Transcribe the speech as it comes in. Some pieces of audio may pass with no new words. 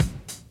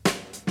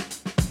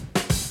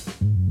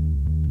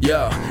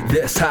Yo,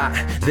 this hot,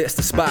 this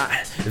the spot,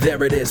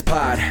 there it is,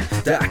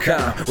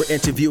 pod.com. We're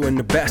interviewing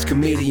the best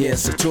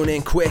comedians, so tune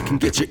in quick and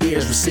get your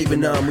ears receiving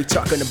them. We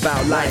talking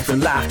about life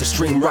and life to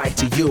stream right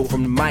to you,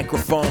 from the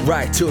microphone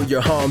right to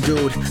your home,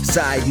 dude.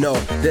 Side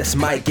note, this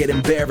might get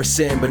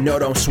embarrassing, but no,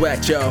 don't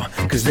sweat, yo,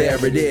 cause there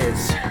it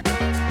is.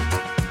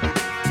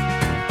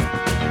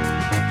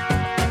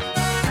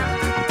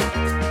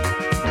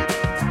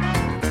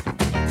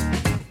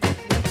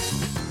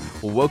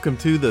 Welcome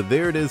to the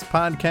There It Is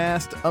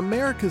podcast,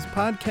 America's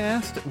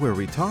podcast where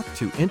we talk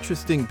to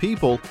interesting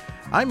people.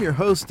 I'm your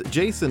host,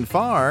 Jason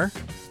Farr.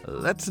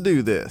 Let's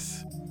do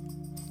this.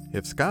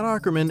 If Scott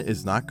Aukerman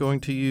is not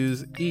going to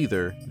use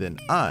either, then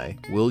I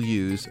will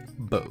use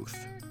both.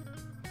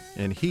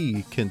 And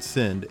he can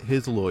send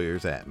his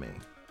lawyers at me.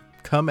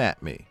 Come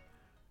at me.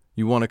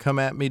 You want to come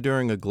at me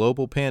during a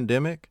global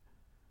pandemic?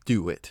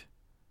 Do it.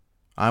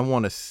 I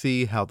want to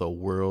see how the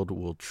world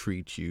will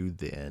treat you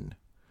then.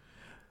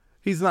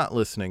 He's not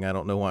listening. I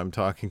don't know why I'm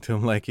talking to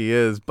him like he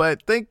is,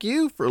 but thank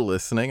you for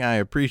listening. I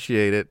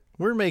appreciate it.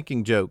 We're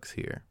making jokes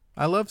here.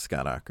 I love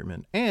Scott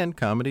Aukerman and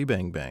Comedy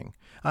Bang Bang.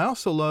 I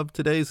also love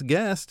today's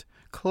guest,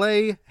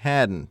 Clay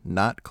Hadden,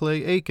 not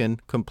Clay Aiken,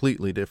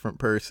 completely different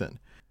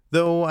person.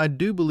 Though I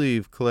do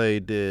believe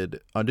Clay did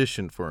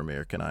audition for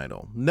American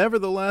Idol.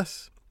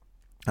 Nevertheless,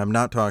 I'm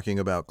not talking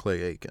about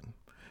Clay Aiken.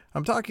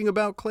 I'm talking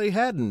about Clay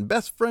Hadden,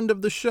 best friend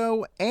of the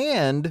show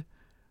and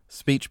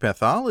speech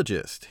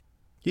pathologist.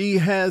 He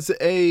has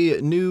a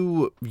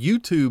new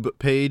YouTube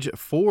page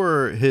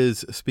for his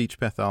speech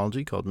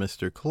pathology called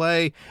Mr.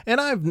 Clay,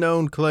 and I've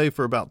known Clay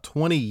for about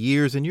 20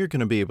 years, and you're going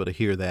to be able to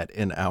hear that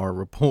in our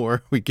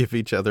rapport. We give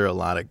each other a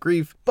lot of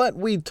grief, but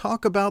we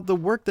talk about the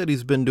work that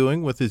he's been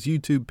doing with his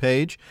YouTube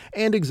page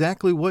and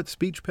exactly what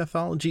speech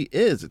pathology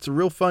is. It's a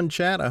real fun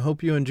chat. I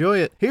hope you enjoy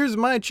it. Here's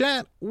my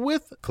chat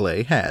with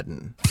Clay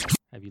Hadden.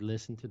 Have you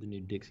listened to the new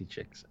Dixie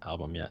Chicks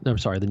album yet? No, I'm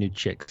sorry, the new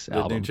Chicks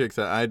album. The new Chicks.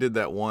 I did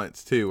that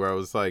once, too, where I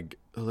was like,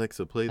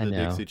 Alexa, play the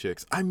Dixie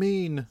Chicks. I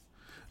mean,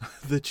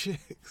 the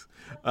Chicks.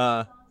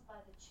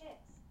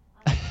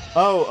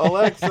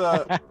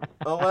 Alexa,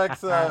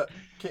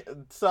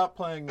 stop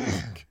playing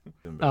music.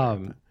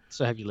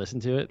 So have you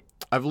listened to it?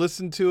 I've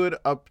listened to it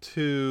up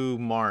to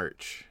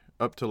March.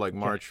 Up to like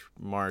March,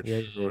 or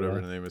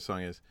whatever the name of the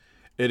song is.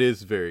 It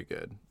is very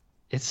good.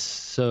 It's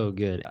so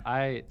good.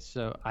 I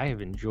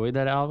have enjoyed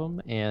that album,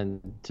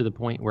 and to the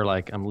point where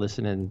like I'm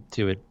listening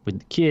to it with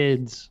the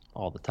kids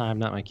all the time.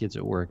 Not my kids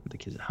at work, but the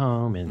kids at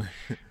home, and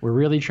we're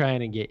really trying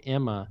to get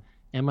Emma.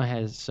 Emma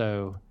has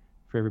for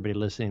everybody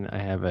listening, I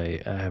have a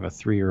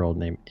 3-year-old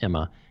named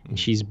Emma, and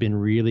she's been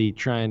really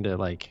trying to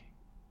like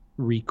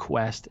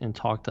request and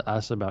talk to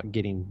us about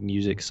getting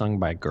music sung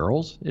by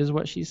girls, is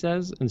what she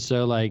says, and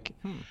so like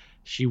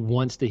she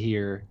wants to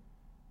hear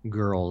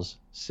girls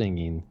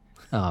singing.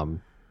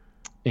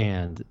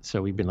 And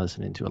so we've been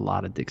listening to a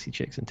lot of Dixie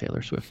Chicks and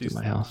Taylor Swift in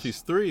my house.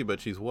 She's 3,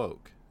 but she's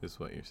woke, is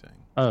what you're saying.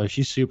 Oh,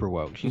 she's super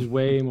woke. She's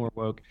way more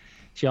woke.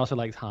 She also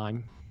likes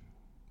Haim.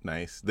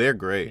 Nice. They're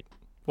great.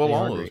 Well,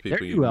 all those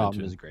people you mentioned. Their new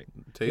album is great.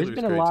 Taylor's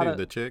great too.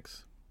 The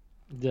Chicks.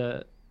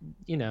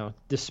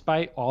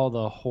 Despite all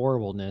the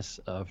horribleness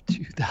of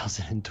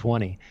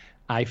 2020,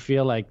 I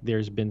feel like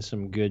there's been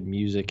some good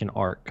music and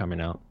art coming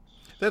out.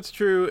 That's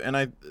true,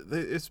 and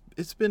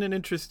it's been an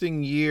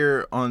interesting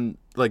year on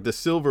like the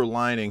silver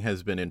lining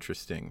has been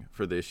interesting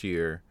for this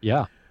year.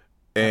 Yeah.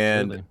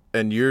 And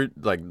you're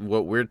like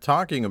what we're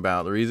talking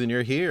about, the reason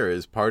you're here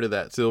is part of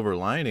that silver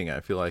lining, I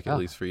feel like, at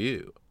least for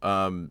you.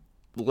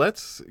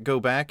 Let's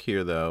go back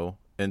here though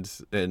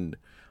and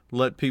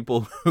let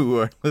people who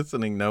are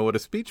listening know what a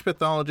speech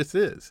pathologist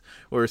is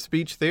or a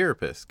speech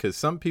therapist, because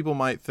some people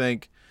might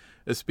think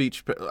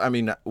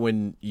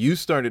when you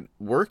started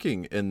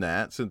working in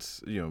that,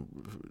 since,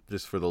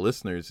 just for the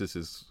listeners, this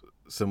is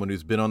someone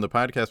who's been on the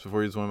podcast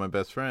before. He's one of my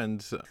best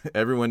friends.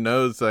 Everyone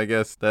knows, I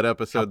guess, that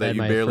episode that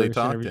you barely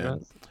talked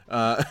in.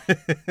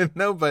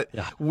 No, but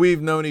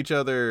we've known each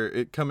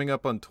other coming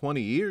up on 20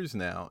 years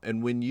now.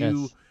 And when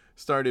you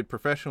started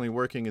professionally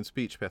working in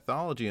speech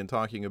pathology and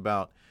talking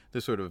about the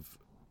sort of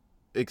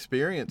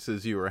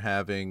experiences you were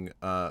having,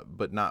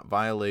 but not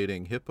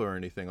violating HIPAA or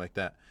anything like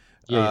that,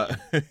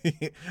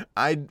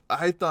 I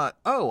thought,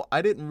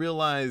 I didn't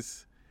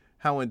realize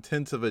how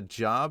intense of a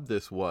job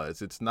this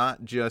was. It's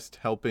not just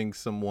helping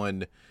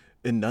someone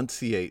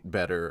enunciate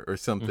better or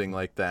something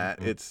like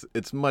that. It's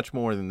much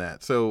more than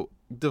that. So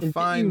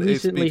define a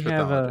speech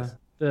pathologist.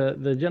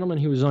 The gentleman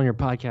who was on your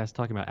podcast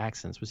talking about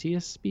accents, was he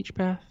a speech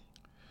path?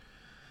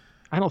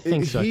 I don't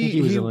think so. I think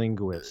he was a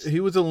linguist. He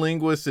was a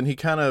linguist, and he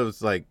kind of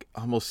was like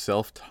almost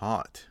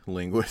self-taught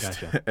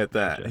linguist at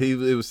that. Gotcha.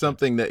 It was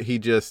something that he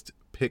just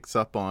picks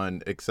up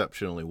on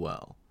exceptionally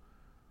well.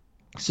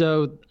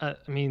 So,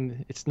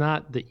 it's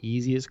not the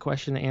easiest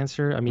question to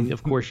answer.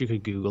 Of course, you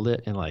could Google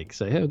it and like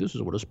say, hey, this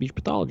is what a speech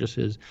pathologist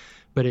is.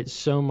 But it's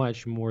so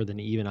much more than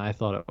even I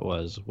thought it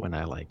was when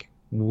I like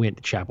went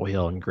to Chapel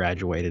Hill and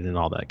graduated and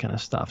all that kind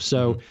of stuff.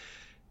 So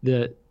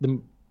the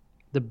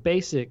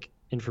basic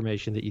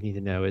information that you need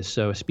to know is,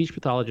 so a speech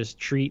pathologist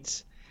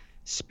treats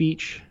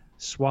speech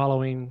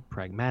swallowing,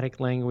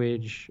 pragmatic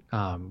language.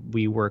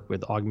 We work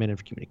with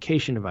augmentative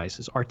communication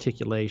devices,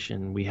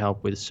 articulation. We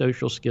help with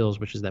social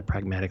skills, which is that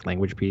pragmatic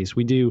language piece.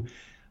 We do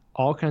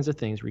all kinds of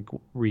things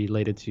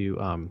related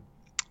to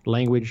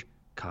language,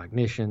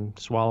 cognition,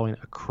 swallowing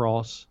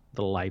across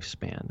the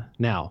lifespan.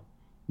 Now,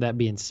 that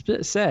being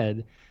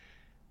said,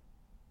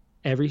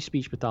 every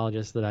speech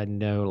pathologist that I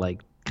know,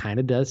 like, kind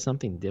of does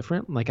something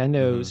different. Like, I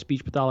know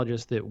speech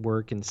pathologists that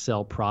work and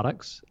sell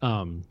products.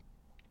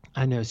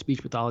 I know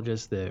speech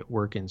pathologists that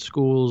work in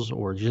schools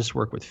or just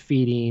work with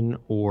feeding,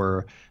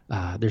 or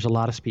there's a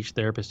lot of speech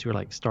therapists who are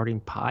like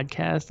starting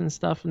podcasts and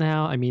stuff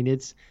now. I mean,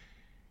 it's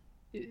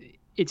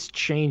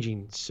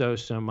changing so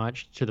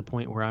much to the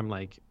point where I'm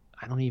like,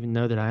 I don't even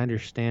know that I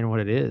understand what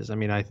it is. I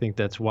mean, I think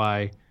that's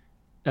why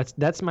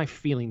that's my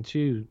feeling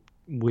too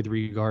with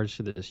regards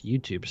to this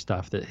YouTube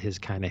stuff that has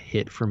kind of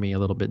hit for me a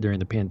little bit during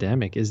the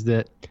pandemic, is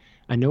that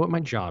I know what my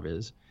job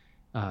is.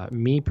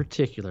 Me in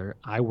particular,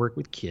 I work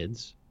with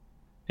kids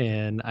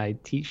and I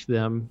teach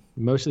them.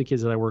 Most of the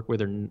kids that I work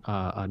with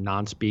are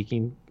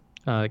non-speaking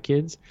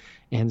kids.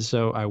 And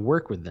so I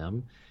work with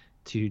them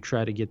to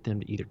try to get them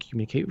to either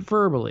communicate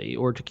verbally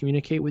or to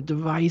communicate with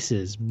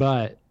devices.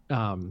 But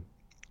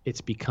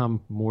it's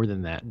become more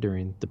than that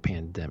during the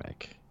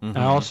pandemic.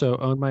 I also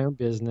own my own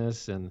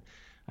business, and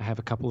I have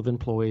a couple of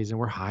employees, and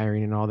we're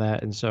hiring and all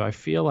that. And so I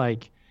feel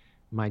like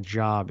my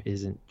job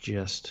isn't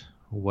just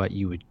what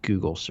you would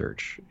Google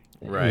search.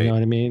 Right. You know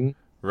what I mean?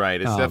 Right.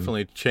 It's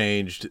definitely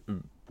changed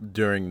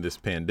during this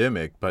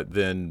pandemic, but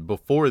then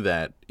before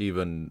that,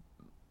 even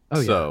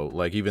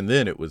like even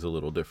then it was a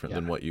little different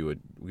than what you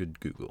would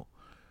Google.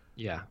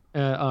 Yeah.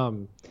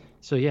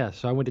 So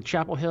I went to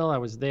Chapel Hill. I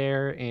was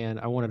there, and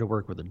I wanted to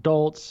work with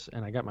adults,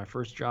 and I got my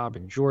first job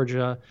in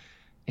Georgia,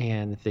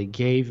 and they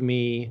gave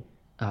me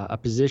a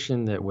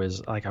position that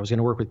was like I was going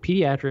to work with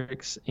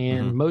pediatrics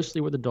and mostly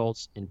with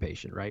adults,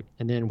 inpatient, right?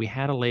 And then we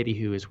had a lady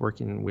who is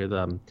working with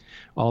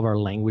all of our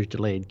language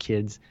delayed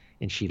kids,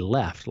 and she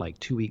left like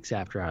 2 weeks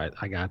after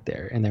I got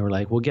there. And they were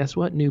like, well, guess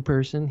what, new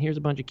person? Here's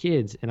a bunch of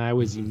kids. And I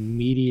was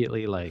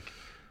immediately like,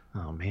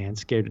 oh man,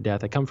 scared to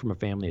death. I come from a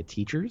family of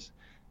teachers,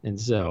 and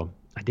so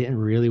I didn't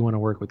really want to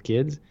work with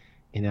kids.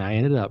 And I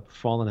ended up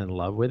falling in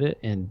love with it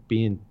and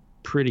being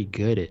pretty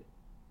good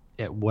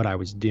at what I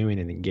was doing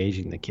and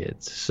engaging the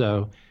kids.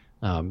 So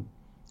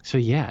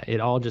yeah, it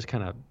all just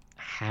kind of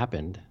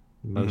happened.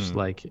 Most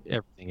like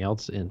everything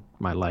else in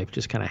my life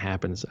just kind of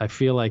happens. I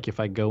feel like if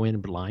I go in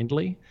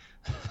blindly,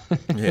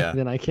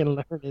 then I can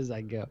learn as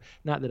I go.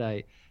 Not that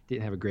I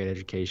didn't have a great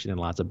education and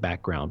lots of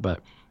background,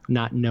 but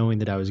not knowing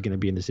that I was going to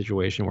be in the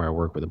situation where I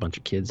work with a bunch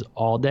of kids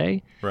all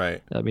day.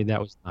 Right. I mean, that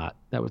was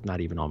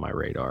not even on my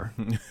radar.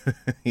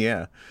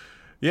 Yeah.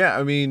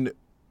 I mean,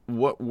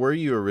 what were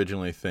you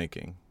originally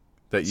thinking?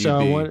 That you'd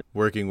be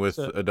working with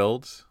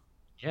adults?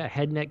 Yeah,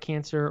 head and neck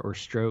cancer or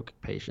stroke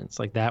patients.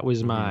 Like that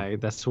was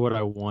that's what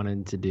I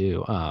wanted to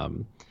do.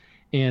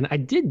 And I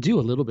did do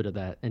a little bit of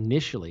that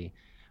initially.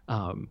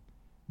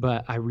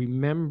 But I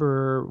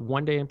remember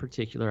one day in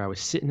particular, I was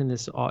sitting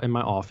in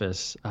my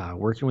office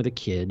working with a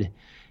kid,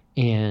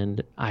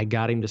 and I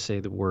got him to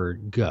say the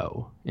word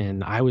go.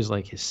 And I was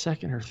like his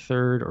second or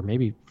third or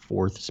maybe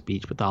fourth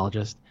speech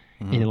pathologist.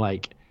 And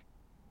like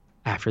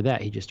after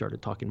that, he just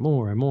started talking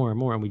more and more and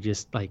more. And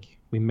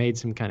we made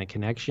some kind of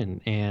connection.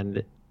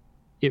 And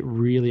it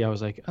really, I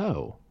was like,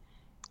 oh,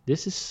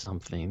 this is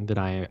something that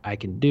I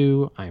can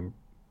do. I'm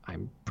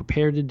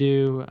prepared to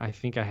do. I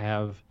think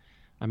I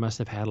must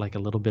have had like a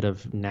little bit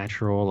of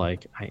natural,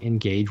 like I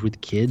engage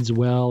with kids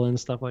well and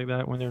stuff like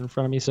that when they're in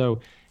front of me. So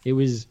it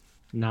was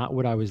not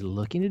what I was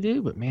looking to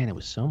do, but man, it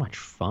was so much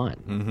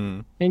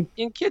fun.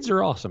 And kids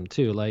are awesome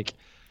too. Like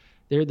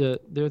they're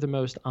the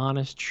most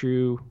honest,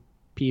 true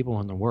people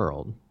in the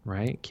world,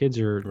 right? Kids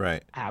are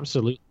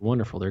absolutely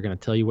wonderful. They're going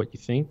to tell you what you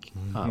think,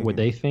 what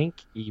they think,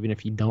 even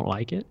if you don't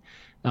like it.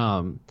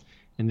 And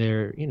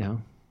they're,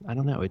 I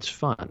don't know, it's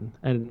fun.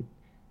 And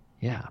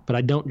yeah, but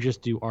I don't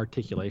just do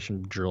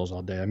articulation drills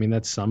all day. I mean,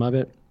 that's some of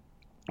it.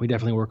 We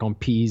definitely work on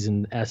P's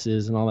and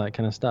S's and all that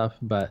kind of stuff.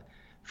 But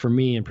for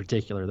me in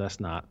particular, that's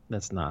not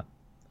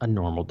a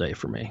normal day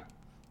for me.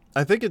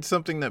 I think it's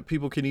something that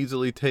people can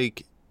easily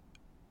take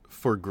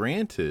for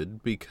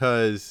granted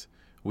because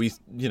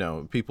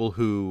people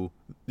who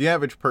the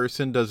average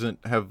person doesn't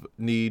have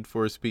need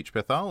for a speech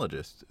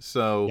pathologist.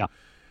 So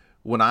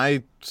when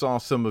I saw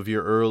some of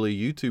your early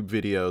YouTube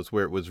videos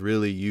where it was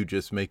really you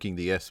just making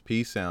the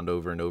SP sound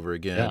over and over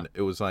again,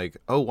 it was like,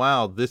 oh,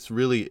 wow, this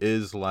really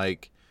is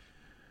like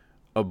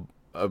a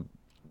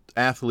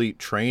athlete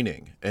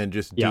training and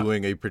just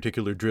doing a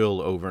particular drill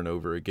over and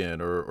over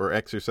again or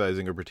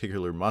exercising a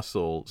particular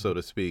muscle, so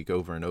to speak,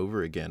 over and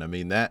over again. I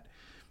mean, that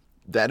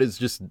is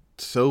just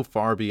so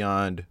far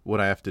beyond what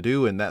I have to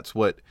do, and that's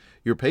what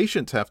your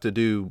patients have to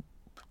do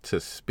to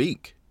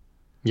speak.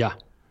 Yeah.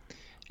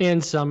 I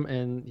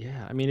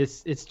mean,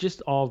 it's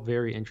just all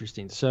very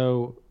interesting.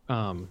 So,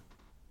 and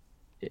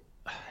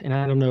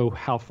I don't know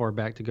how far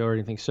back to go or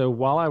anything. So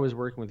while I was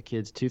working with the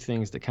kids, two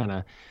things that kind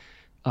of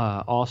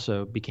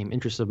also became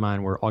interests of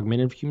mine were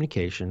augmentative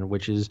communication,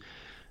 which is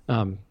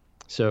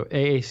So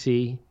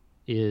AAC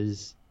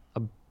is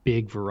a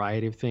big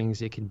variety of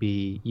things. It can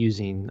be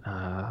using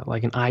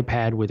like an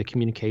iPad with a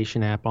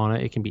communication app on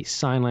it. It can be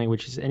sign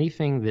language. It's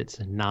anything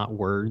that's not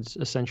words,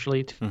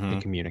 essentially, to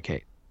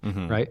communicate,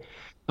 right?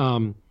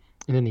 And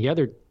then the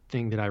other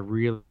thing that I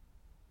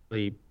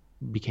really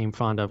became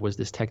fond of was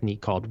this technique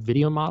called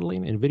video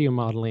modeling. And video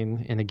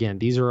modeling, and again,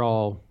 these are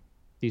all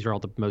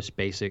the most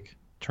basic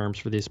terms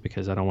for this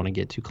because I don't want to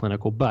get too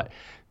clinical. But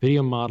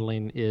video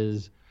modeling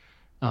is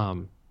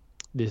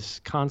this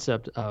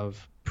concept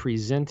of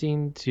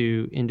presenting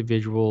to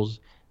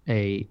individuals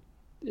a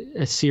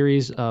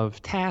series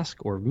of tasks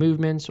or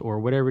movements or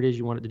whatever it is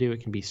you want it to do.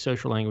 It can be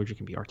social language, it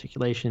can be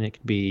articulation, it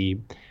can be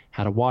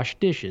how to wash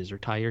dishes or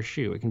tie your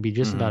shoe. It can be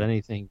just about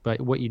anything. But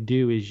what you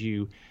do is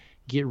you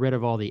get rid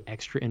of all the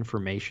extra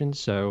information.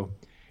 So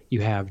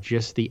you have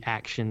just the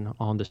action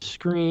on the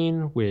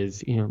screen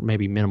with,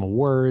 maybe minimal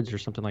words or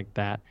something like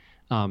that.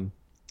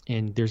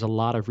 And there's a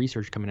lot of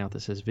research coming out that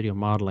says video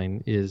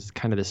modeling is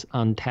kind of this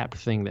untapped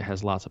thing that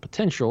has lots of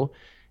potential.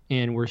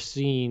 And we're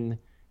seeing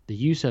the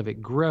use of it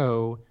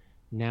grow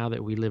now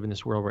that we live in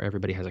this world where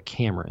everybody has a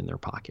camera in their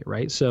pocket,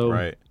 right? So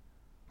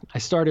I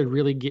started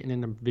really getting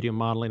into video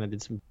modeling. I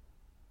did some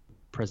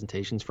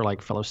presentations for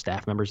like fellow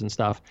staff members and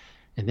stuff.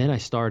 And then I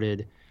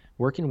started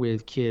working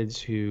with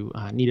kids who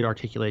needed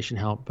articulation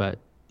help, but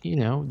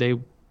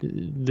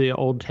the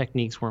old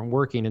techniques weren't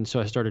working, and so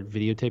I started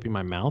videotaping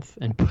my mouth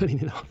and putting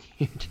it on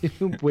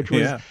YouTube,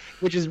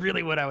 which is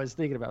really what I was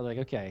thinking about. Like,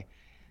 okay,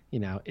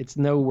 it's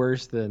no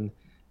worse than.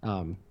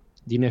 Do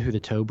you know who the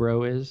toe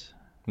bro is?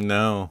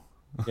 No.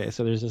 Okay,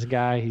 so there's this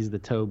guy. He's the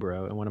toe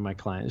bro, and one of my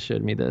clients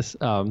showed me this.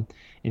 And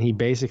he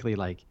basically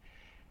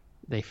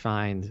they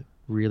find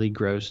really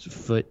gross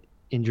foot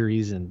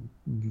injuries and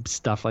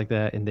stuff like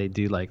that, and they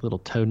do like little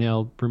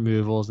toenail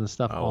removals and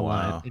stuff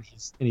online. Wow.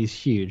 And he's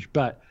huge,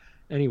 but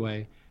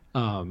anyway.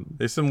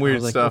 There's some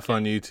weird stuff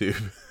on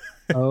YouTube.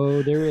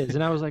 Oh, there is.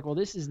 And I was like, well,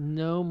 this is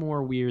no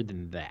more weird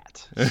than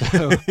that.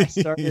 So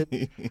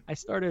I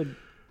started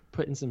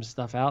putting some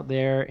stuff out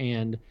there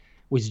and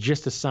was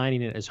just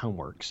assigning it as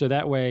homework. So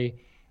that way,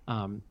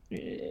 and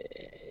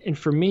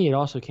for me, it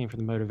also came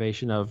from the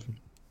motivation of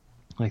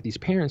like these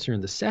parents are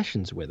in the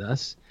sessions with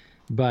us,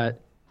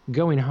 but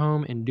going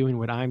home and doing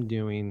what I'm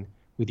doing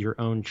with your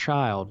own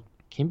child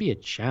can be a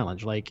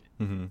challenge. Like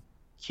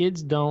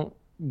kids don't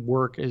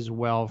work as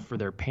well for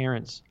their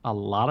parents a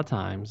lot of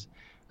times,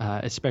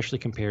 especially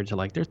compared to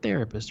like their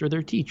therapists or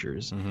their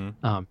teachers.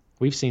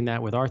 We've seen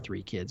that with our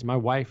 3 kids. My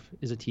wife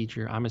is a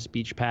teacher. I'm a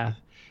speech path.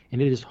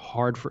 And it is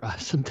hard for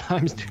us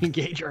sometimes to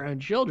engage our own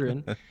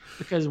children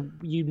because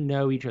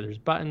each other's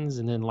buttons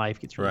and then life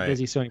gets really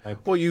busy. So anyway,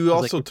 well, you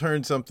also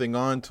turn something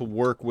on to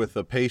work with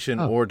a patient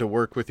or to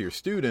work with your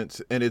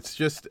students, and it's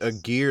just a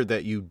gear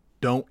that you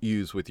don't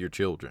use with your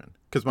children.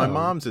 Because my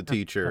mom's a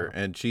teacher,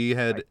 and she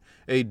had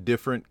a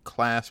different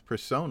class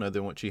persona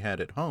than what she had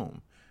at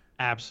home.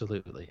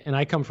 Absolutely. And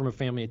I come from a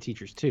family of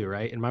teachers too,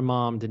 right? And my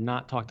mom did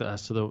not talk to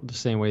us the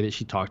same way that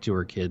she talked to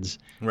her kids.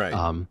 Right.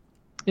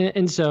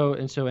 And so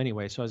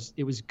anyway,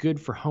 it was good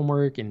for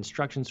homework and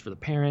instructions for the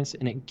parents,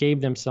 and it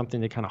gave them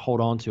something to kind of hold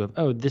on to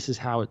this is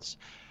how it's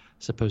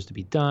supposed to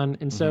be done.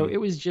 And so it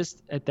was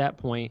just at that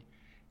point,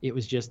 it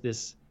was just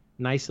this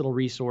nice little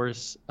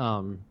resource.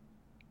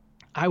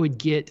 I would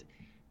get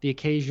the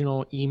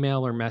occasional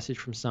email or message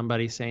from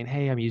somebody saying,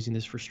 hey, I'm using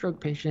this for stroke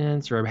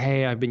patients, or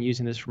hey, I've been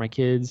using this for my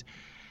kids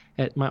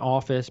at my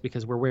office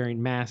because we're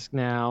wearing masks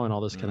now and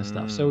all this kind of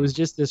stuff. So it was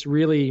just this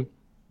really,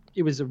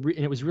 it was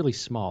really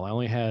small. I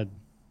only had,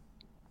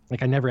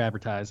 I never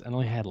advertised. I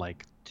only had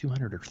like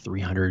 200 or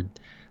 300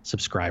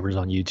 subscribers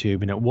on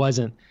YouTube.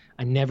 And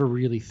I never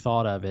really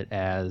thought of it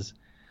as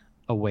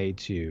a way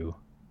to,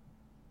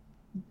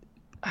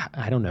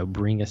 I don't know,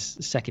 bring a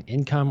second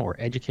income or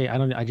educate.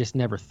 I just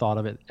never thought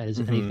of it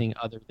as anything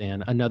other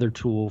than another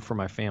tool for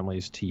my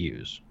families to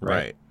use.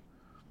 Right.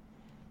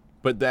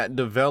 But that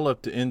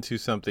developed into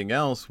something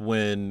else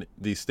when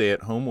the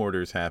stay-at-home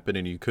orders happened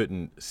and you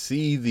couldn't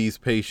see these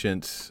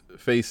patients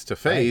face to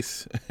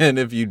face. And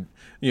if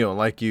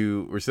like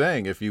you were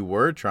saying, if you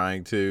were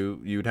trying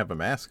to, you'd have a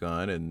mask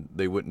on and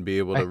they wouldn't be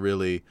able to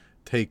really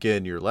take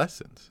in your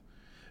lessons.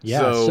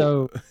 Yeah.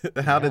 So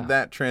how did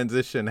that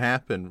transition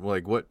happen?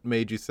 Like, what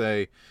made you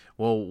say,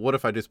 well, what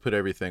if I just put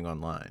everything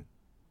online?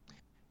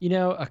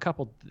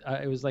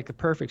 It was like a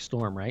perfect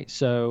storm, right?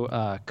 So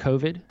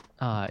COVID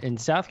in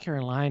South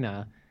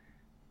Carolina,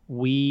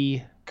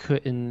 we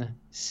couldn't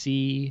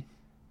see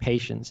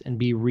patients and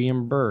be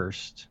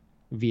reimbursed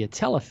via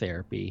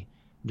teletherapy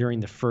during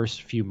the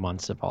first few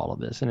months of all of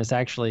this. And it's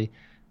actually,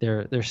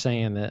 they're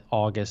saying that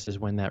August is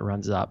when that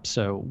runs up.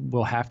 So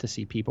we'll have to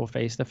see people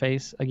face to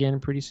face again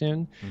pretty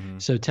soon.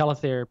 So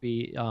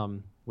teletherapy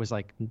was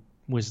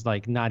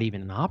like not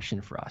even an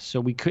option for us.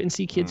 So we couldn't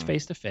see kids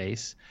face to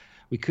face.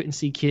 We couldn't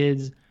see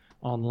kids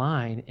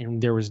online,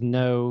 and there was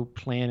no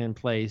plan in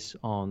place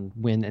on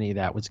when any of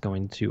that was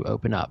going to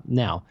open up.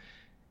 Now,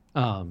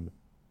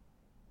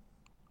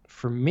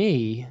 for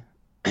me,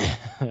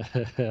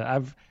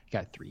 I've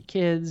got 3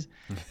 kids.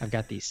 I've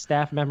got these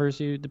staff members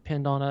who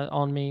depend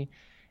on me,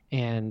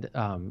 And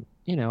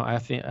you know, I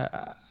think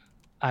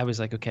I was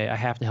like, okay, I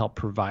have to help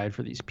provide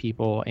for these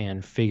people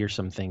and figure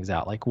some things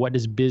out. Like, what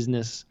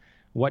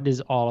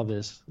does all of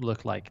this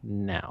look like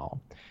now?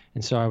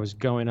 And so I was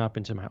going up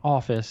into my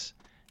office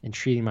and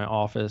treating my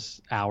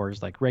office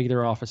hours like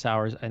regular office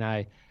hours. And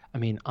I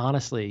mean,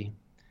 honestly,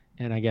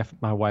 and I guess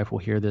my wife will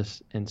hear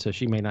this, and so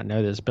she may not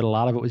know this, but a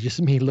lot of it was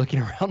just me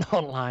looking around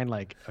online,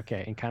 like,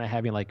 okay, and kind of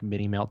having like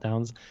mini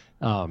meltdowns,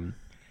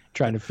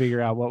 trying to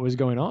figure out what was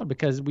going on,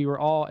 because we were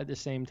all at the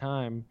same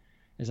time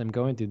as I'm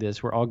going through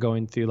this, we're all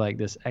going through like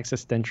this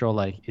existential,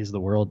 like, is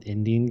the world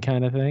ending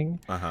kind of thing.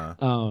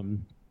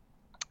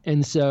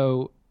 And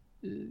so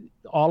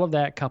all of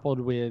that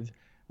coupled with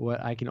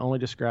what I can only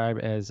describe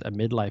as a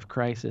midlife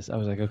crisis, I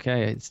was like,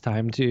 okay, it's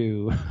time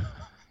to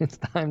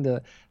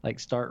like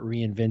start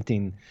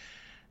reinventing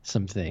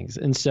some things.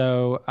 And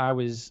so I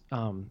was,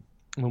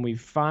 when we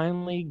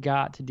finally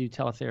got to do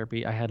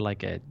teletherapy, I had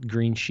like a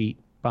green sheet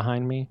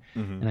behind me,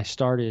 and I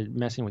started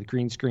messing with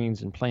green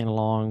screens and playing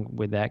along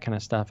with that kind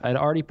of stuff. I'd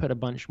already put a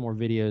bunch more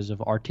videos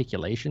of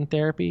articulation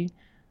therapy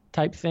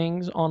type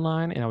things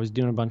online, and I was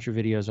doing a bunch of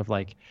videos of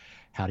like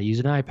how to use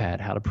an iPad,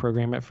 how to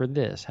program it for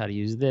this, how to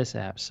use this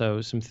app.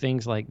 So some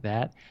things like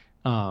that.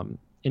 And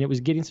it was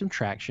getting some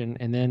traction.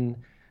 And then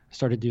I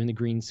started doing the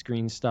green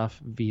screen stuff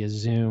via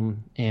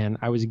Zoom, and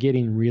I was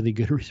getting really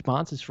good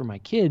responses from my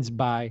kids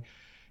by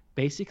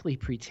basically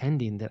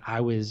pretending that I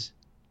was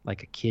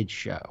like a kid's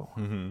show,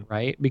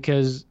 right?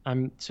 Because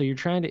you're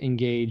trying to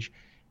engage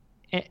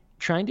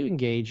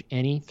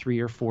any 3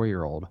 or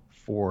 4-year-old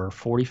for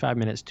 45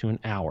 minutes to an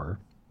hour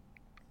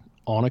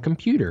on a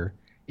computer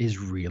is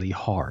really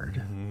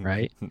hard,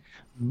 right?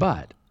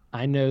 But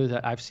I know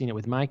that I've seen it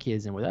with my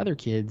kids and with other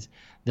kids.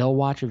 They'll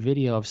watch a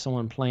video of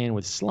someone playing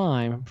with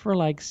slime for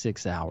like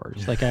 6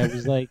 hours. Like I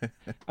was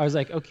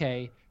like,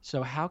 okay,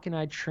 so how can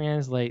I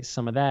translate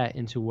some of that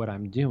into what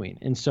I'm doing?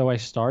 And so I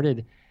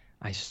started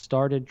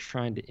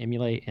trying to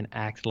emulate and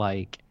act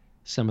like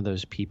some of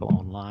those people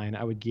online.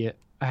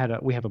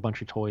 We have a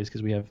bunch of toys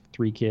because we have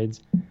 3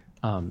 kids.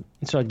 And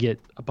so I'd get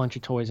a bunch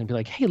of toys and be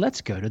like, hey,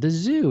 let's go to the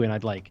zoo. And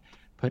I'd like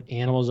put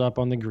animals up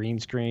on the green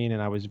screen, and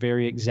I was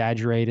very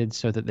exaggerated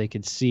so that they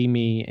could see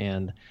me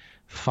and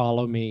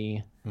follow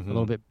me a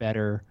little bit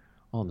better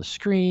on the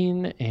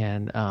screen.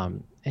 And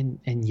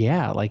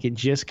yeah, like it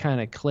just kind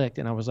of clicked,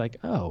 and I was like,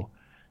 oh,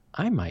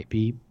 I might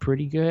be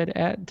pretty good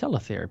at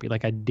teletherapy.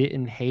 Like I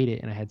didn't hate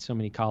it. And I had so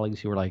many colleagues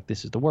who were like,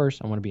 this is the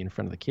worst. I want to be in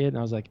front of the kid. And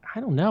I was like,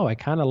 I don't know. I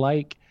kind of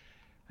like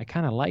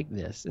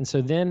this. And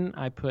so then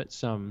I put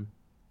some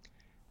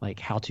like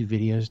how-to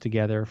videos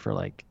together for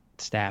like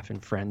staff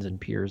and friends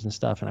and peers and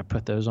stuff. And I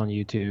put those on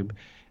YouTube.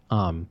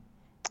 And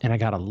I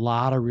got a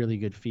lot of really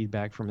good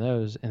feedback from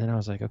those. And then I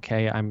was like,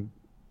 okay, I'm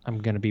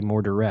going to be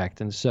more direct.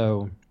 And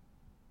so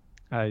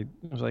I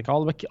was like,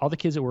 all the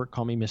kids at work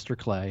call me Mr.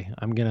 Clay.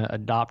 I'm going to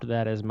adopt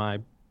that as my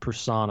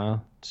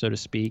persona, so to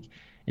speak,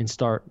 and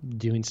start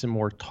doing some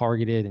more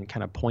targeted and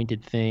kind of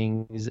pointed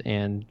things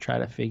and try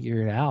to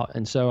figure it out.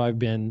 And so I've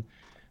been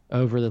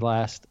over the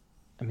last,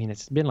 I mean,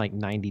 it's been like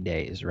 90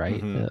 days,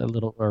 right? A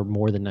little or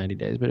more than 90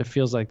 days, but it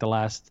feels like the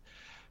last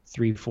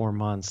 3-4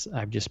 months,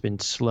 I've just been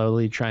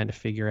slowly trying to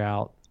figure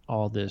out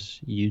all this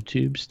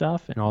YouTube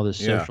stuff and all this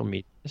social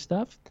media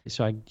stuff.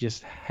 So I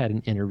just had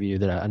an interview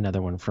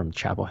another one from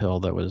Chapel Hill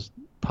that was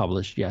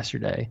published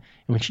yesterday.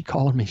 And when she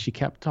called me, she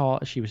kept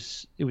talking.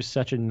 It was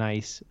such a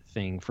nice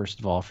thing, first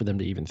of all, for them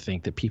to even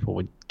think that people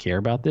would care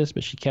about this,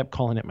 but she kept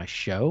calling it my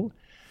show.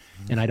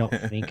 And I don't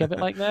think of it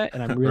like that.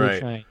 And I'm really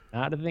trying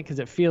not to think,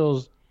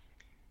 because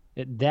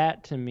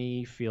that to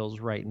me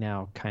feels right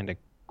now kind of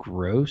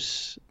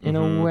gross in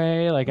a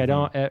way. Like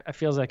it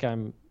feels like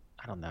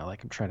I don't know,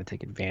 like I'm trying to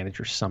take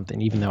advantage or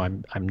something, even though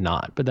I'm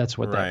not. But that's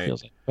what that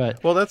feels like.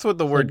 But well, that's what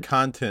the word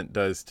content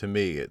does to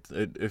me.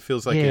 It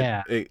feels like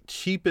it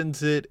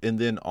cheapens it, and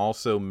then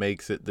also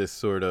makes it this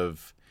sort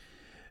of,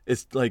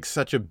 it's like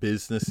such a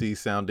businessy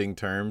sounding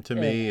term to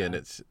me, and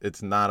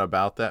it's not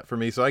about that for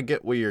me. So I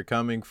get where you're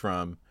coming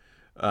from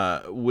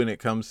when it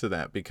comes to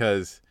that,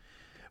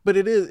 but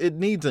it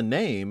needs a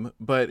name,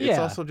 but it's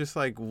also just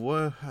like,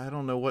 what, I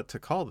don't know what to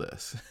call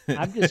this.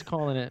 I'm just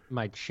calling it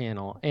my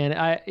channel.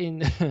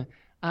 And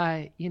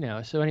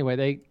so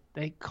anyway,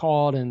 they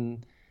called,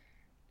 and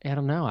I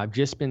don't know, I've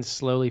just been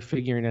slowly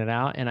figuring it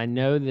out. And I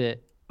know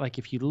that like,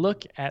 if you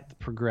look at the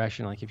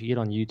progression, like if you get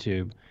on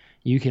YouTube,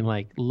 you can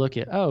like look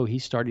at, oh,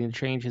 he's starting to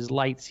change his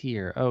lights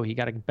here. Oh, he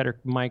got a better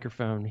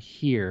microphone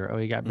here. Oh,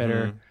 he got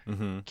better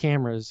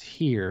cameras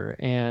here.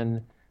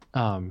 And,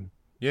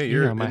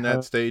 you're in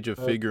that stage of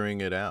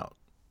figuring it out.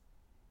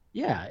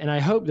 Yeah. And I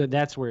hope that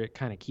that's where it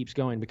kind of keeps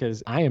going,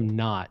 because I am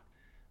not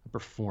a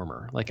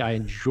performer. Like I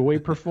enjoy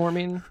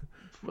performing.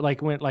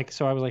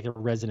 So I was like a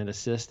resident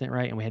assistant,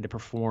 right? And we had to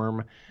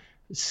perform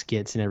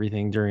skits and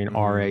everything during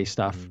RA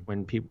stuff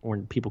when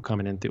people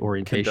coming in through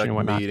orientation and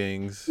whatnot.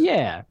 Meetings.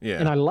 Yeah.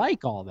 And I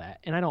like all that,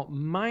 and I don't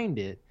mind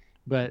it.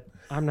 But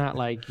I'm not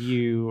like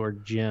you or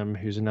Jim,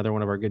 who's another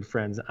one of our good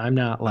friends. I'm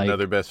not like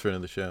another best friend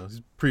of the show.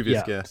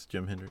 Previous guest,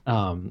 Jim Hendrick.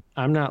 I'm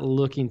not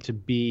looking to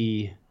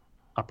be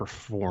a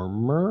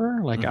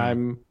performer. Like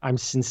I'm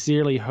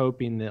sincerely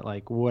hoping that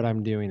like what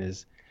I'm doing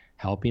is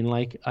helping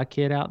like a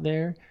kid out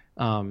there.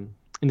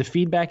 And the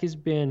feedback has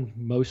been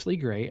mostly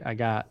great. I've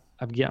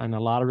gotten a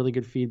lot of really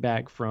good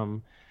feedback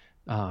from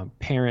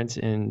parents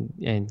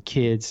and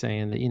kids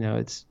saying that, you know,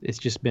 it's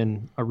just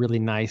been a really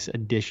nice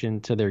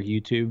addition to their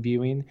YouTube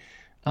viewing.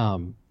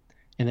 And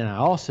then I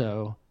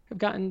also have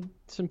gotten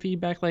some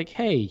feedback like,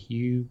 hey,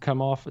 you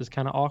come off as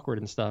kind of awkward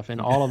and stuff. And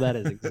all of that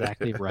is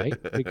exactly right,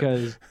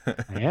 because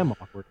I am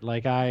awkward.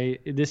 Like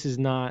it's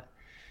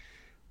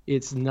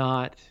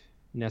not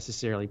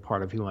necessarily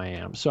part of who I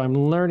am. So I'm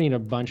learning a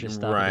bunch of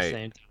stuff at the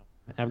same time.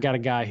 I've got a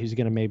guy who's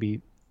going to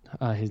maybe,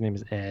 his name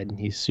is Ed, and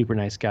he's a super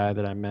nice guy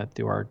that I met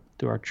through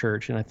our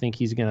church. And I think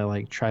he's going to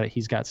like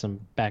he's got some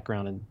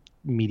background in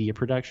media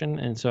production.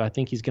 And so I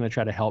think he's going to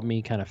try to help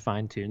me kind of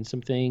fine tune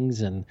some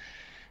things. And,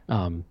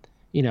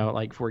 you know,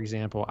 like, for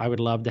example, I would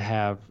love to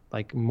have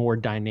like more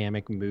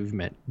dynamic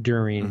movement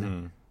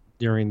during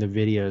the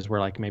videos where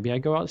like maybe I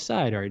go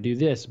outside or I do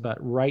this. But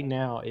right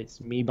now it's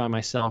me by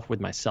myself with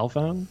my cell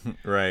phone.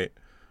 Right.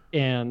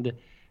 And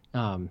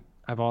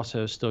I've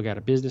also still got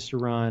a business to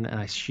run, and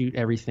I shoot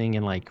everything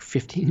in like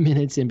 15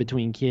 minutes in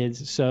between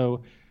kids.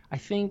 So I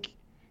think,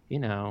 you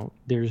know,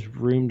 there's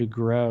room to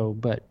grow,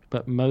 but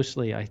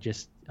mostly I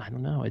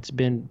don't know. It's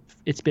been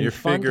You're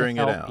fun figuring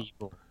to it help out.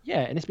 people.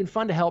 Yeah, and it's been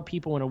fun to help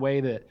people in a way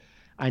that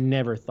I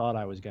never thought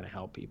I was going to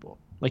help people.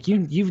 Like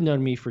you've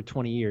known me for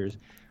 20 years.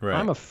 Right.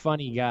 I'm a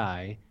funny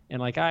guy,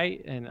 and like I'm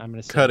going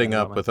to say Cutting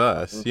that up about with myself.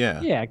 us.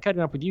 Yeah. Yeah,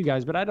 cutting up with you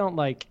guys, but I don't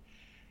like.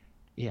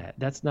 Yeah,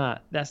 that's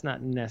not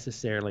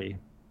necessarily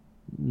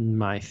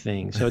my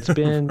thing. So it's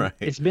been Right.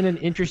 it's been an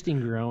interesting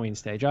growing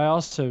stage. I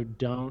also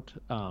don't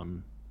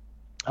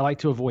I like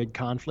to avoid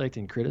conflict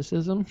and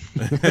criticism.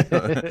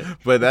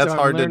 But that's So I'm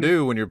hard to learning-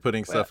 do when you're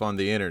putting stuff on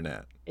the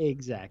internet.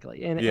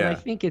 Exactly. And Yeah. I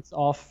think it's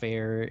all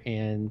fair,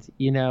 and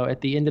you know,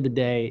 at the end of the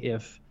day,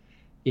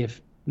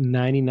 if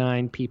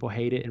 99 people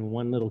hate it and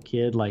one little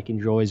kid like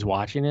enjoys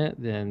watching it,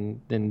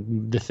 then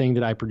the thing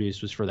that I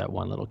produced was for that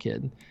one little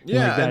kid.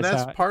 Yeah, Like, and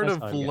that's part how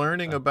of I get it.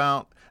 learning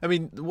about. I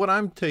mean, what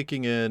I'm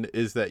taking in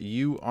is that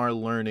you are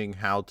learning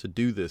how to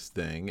do this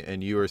thing,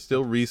 and you are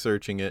still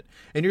researching it,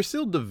 and you're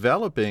still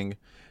developing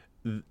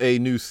a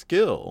new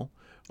skill.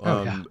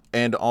 Yeah.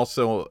 And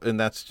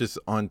that's just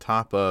on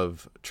top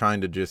of trying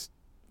to just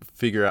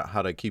figure out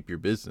how to keep your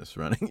business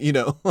running, you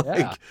know,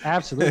 Yeah,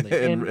 absolutely.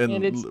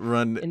 and it's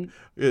run,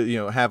 you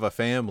know, have a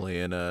family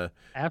in a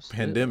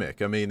absolutely.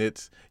 pandemic. I mean,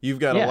 you've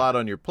got a lot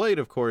on your plate,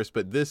 of course,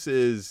 but this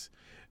is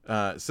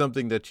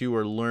something that you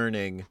are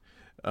learning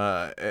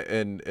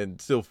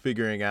and still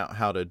figuring out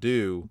how to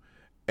do.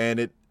 And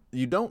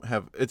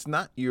it's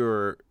not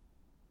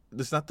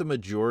the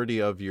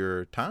majority of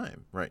your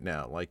time right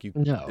now. Like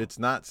No. it's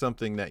not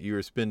something that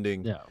you're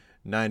spending No.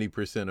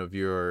 90% of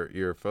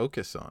your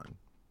focus on.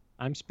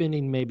 I'm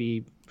spending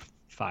maybe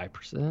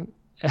 5%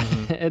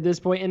 at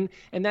this point,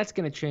 and that's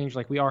going to change.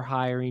 Like, we are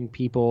hiring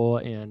people,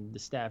 and the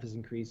staff is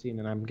increasing,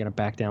 and I'm going to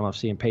back down off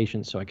seeing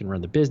patients so I can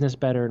run the business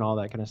better and all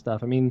that kind of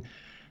stuff. I mean,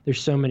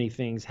 there's so many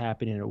things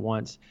happening at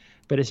once,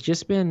 but it's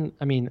just been,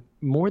 I mean,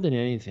 more than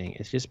anything,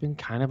 it's just been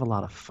kind of a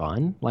lot of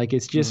fun. Like,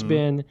 it's just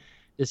been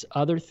this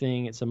other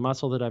thing. It's a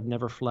muscle that I've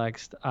never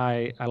flexed.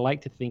 I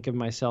like to think of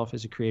myself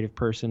as a creative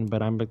person,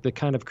 but I'm the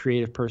kind of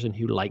creative person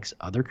who likes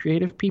other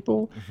creative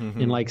people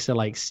and likes to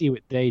like see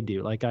what they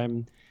do. Like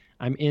I'm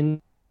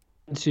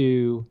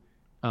into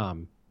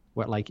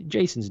what like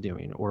Jason's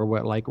doing, or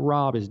what like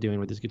Rob is doing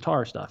with his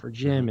guitar stuff, or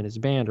Jim and his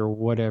band, or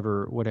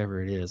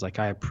whatever it is. Like,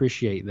 I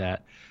appreciate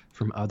that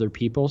from other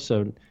people.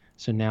 So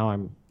now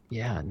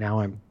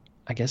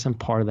I guess I'm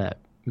part of that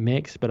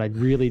mix, but I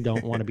really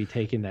don't want to be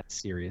taken that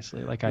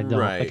seriously. Like, I don't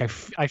like,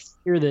 I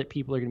fear that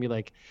people are gonna be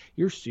like,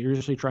 you're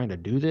seriously trying to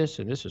do this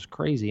and this is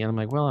crazy. And I'm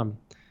like, well,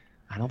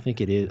 I don't think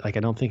it is. Like,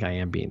 I don't think I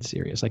am being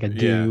serious. Like, I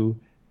do.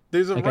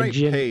 There's a like right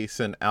pace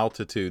and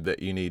altitude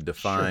that you need to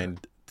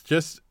find.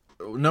 Just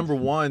number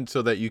one,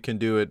 so that you can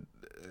do it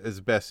as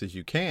best as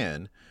you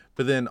can,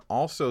 but then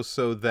also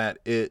so that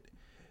it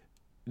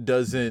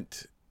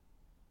doesn't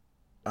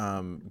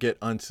get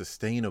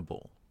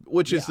unsustainable.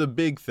 Which is the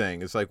big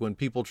thing. It's like when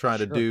people try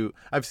to do,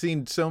 I've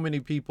seen so many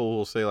people who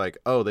will say like,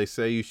 oh, they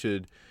say you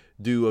should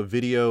do a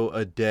video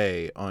a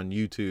day on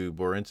YouTube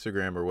or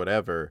Instagram or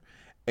whatever.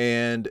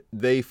 And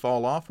they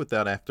fall off with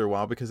that after a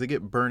while because they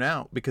get burnt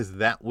out because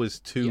that was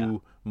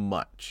too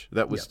much.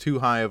 That was too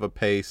high of a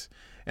pace.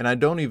 And I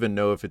don't even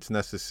know if it's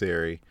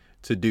necessary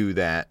to do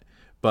that,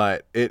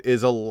 but it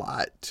is a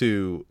lot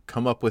to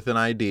come up with an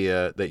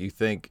idea that you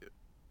think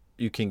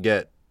you can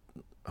get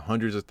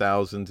hundreds of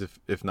thousands,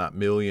 if not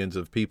millions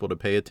of people to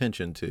pay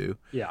attention to,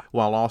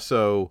 while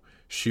also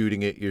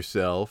shooting it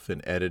yourself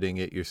and editing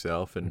it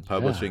yourself and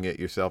publishing it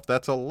yourself.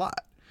 That's a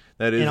lot.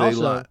 That is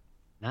a lot.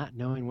 Not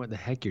knowing what the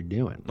heck you're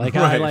doing. Like,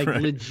 I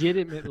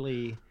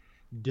legitimately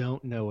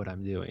don't know what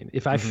I'm doing.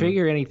 If I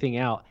figure anything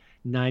out,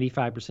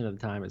 95% of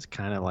the time it's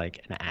kind of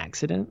like an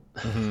accident.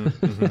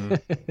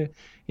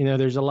 You know,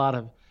 there's a lot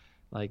of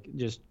Like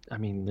just, I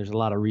mean, there's a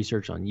lot of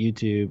research on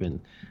YouTube,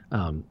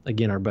 and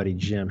again, our buddy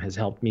Jim has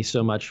helped me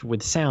so much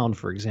with sound,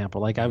 for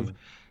example. Like I've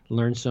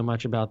learned so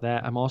much about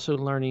that. I'm also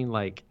learning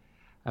like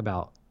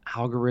about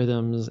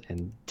algorithms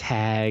and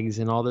tags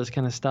and all this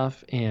kind of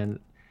stuff. And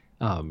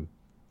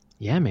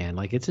yeah, man,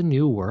 like it's a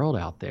new world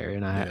out there.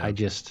 And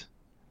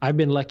I've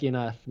been lucky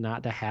enough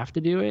not to have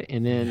to do it.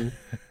 And then,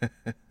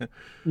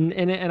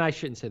 and I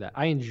shouldn't say that.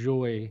 I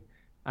enjoy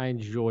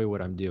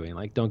what I'm doing.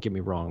 Like, don't get me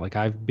wrong. Like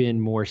I've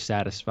been more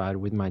satisfied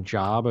with my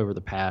job over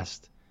the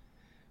past,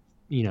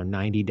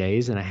 90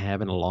 days than I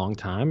have in a long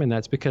time. And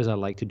that's because I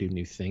like to do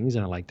new things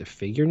and I like to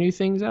figure new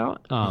things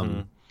out.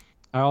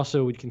 I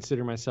also would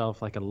consider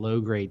myself like a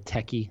low grade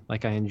techie.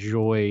 Like I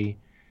enjoy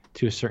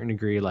to a certain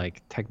degree,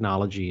 like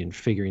technology and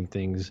figuring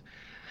things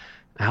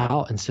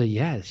out. And so,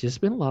 yeah, it's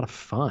just been a lot of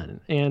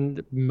fun.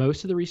 And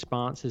most of the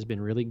response has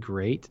been really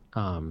great.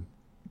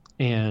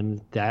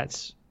 And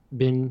that's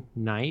been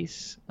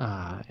nice.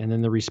 And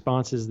then the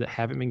responses that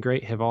haven't been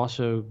great have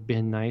also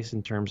been nice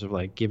in terms of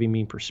like giving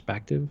me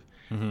perspective.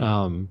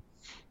 And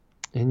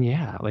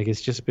yeah, like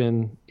it's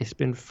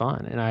been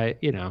fun. And I,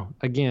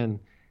 again,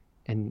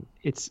 and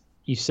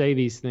you say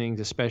these things,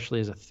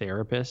 especially as a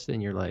therapist,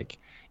 and you're like,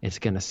 it's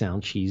going to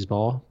sound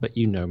cheeseball, but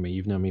you know me,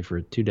 you've known me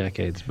for 2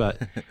 decades.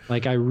 But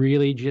like, I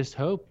really just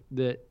hope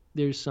that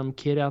there's some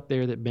kid out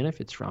there that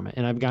benefits from it.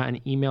 And I've gotten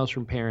emails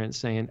from parents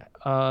saying,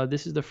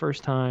 this is the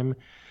first time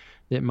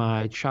that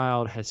my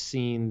child has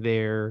seen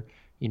their,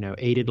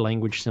 aided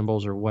language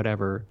symbols or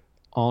whatever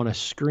on a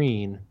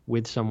screen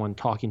with someone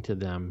talking to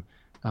them.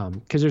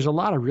 Because there's a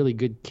lot of really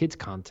good kids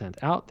content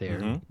out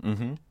there,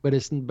 but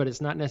it's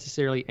not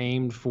necessarily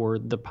aimed for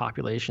the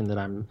population that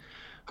I'm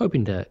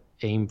hoping to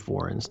aim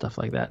for and stuff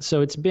like that.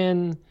 So it's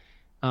been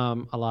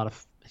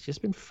it's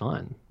just been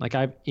fun. Like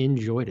I've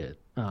enjoyed it.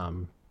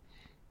 And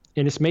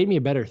it's made me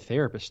a better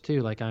therapist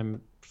too. Like I'm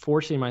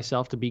forcing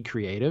myself to be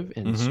creative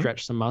and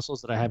stretch some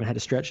muscles that I haven't had to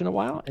stretch in a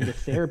while. And the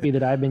therapy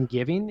that I've been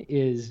giving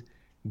is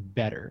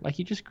better. Like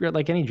you just grow,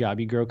 like any job,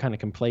 you grow kind of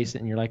complacent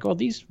and you're like, oh,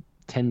 these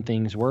 10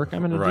 things work. I'm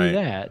going to do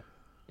that.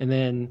 And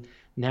then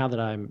now that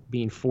I'm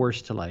being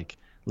forced to like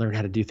learn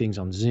how to do things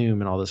on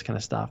Zoom and all this kind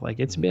of stuff, like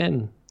it's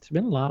been a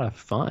lot of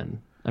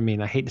fun. I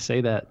mean, I hate to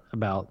say that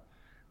about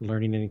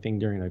learning anything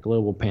during a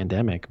global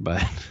pandemic,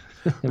 but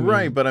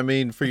but I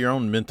mean, for your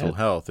own mental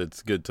health,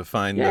 it's good to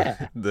find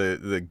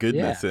the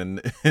goodness in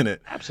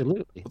it.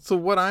 Absolutely. So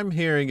what I'm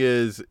hearing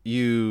is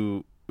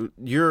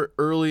you're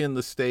early in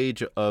the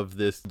stage of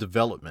this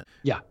development.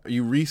 Yeah.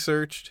 You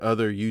researched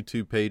other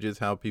YouTube pages,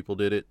 how people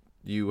did it.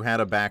 You had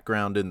a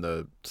background in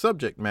the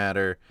subject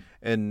matter,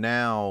 and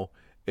now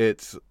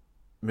it's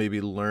maybe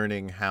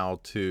learning how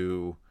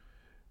to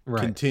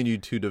continue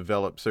to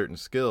develop certain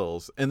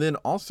skills. And then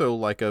also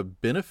like a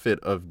benefit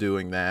of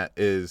doing that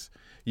is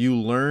you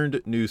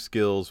learned new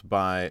skills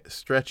by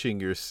stretching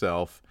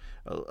yourself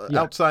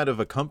outside of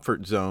a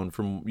comfort zone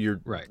from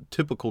your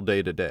typical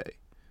day to day.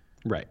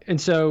 Right. And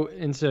so,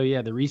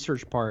 yeah, the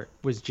research part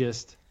was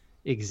just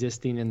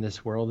existing in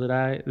this world that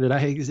I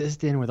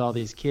exist in with all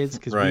these kids,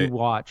 because we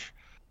watch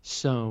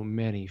so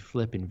many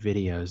flipping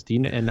videos. Do you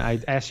know? And I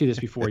asked you this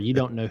before. You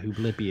don't know who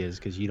Blippi is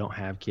because you don't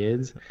have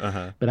kids.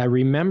 But I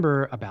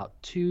remember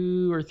about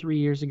 2 or 3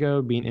 years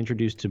ago being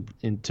introduced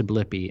into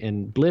Blippi,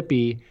 and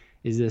Blippi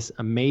is this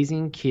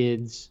amazing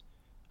kid's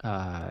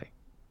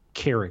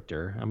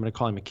character. I'm going to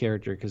call him a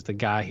character because the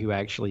guy who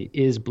actually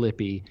is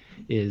Blippi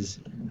is,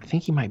 I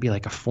think he might be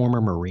like a former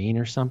Marine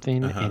or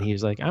something. And he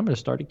was like, I'm going to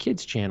start a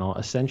kids channel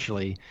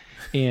essentially.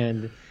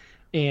 And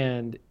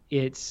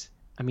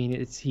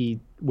he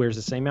wears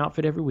the same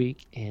outfit every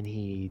week and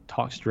he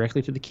talks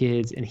directly to the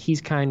kids, and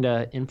he's kind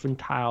of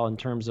infantile in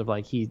terms of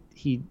like,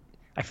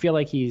 I feel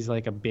like he's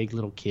like a big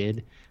little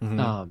kid.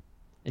 And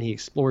he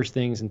explores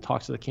things and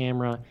talks to the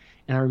camera.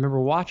 And I remember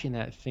watching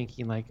that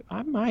thinking like,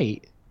 I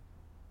might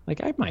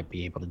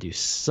be able to do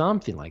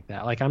something like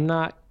that. Like I'm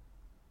not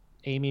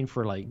aiming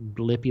for like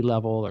Blippi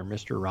level or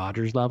Mr.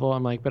 Rogers level.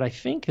 I'm like, but I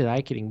think that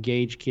I could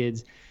engage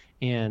kids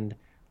and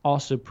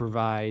also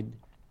provide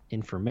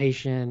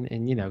information.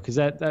 And, because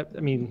I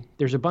mean,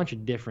 there's a bunch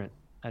of different,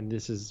 and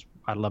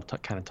I love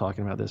kind of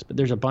talking about this, but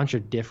there's a bunch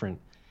of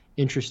different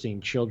interesting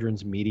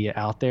children's media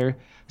out there.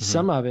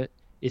 Some of it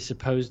is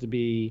supposed to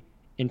be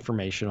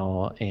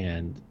informational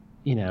and,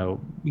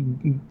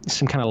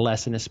 some kind of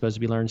lesson is supposed to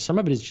be learned. Some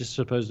of it is just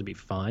supposed to be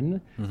fun.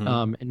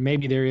 And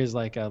maybe there is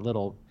like a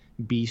little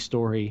B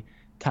story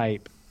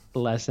type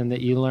lesson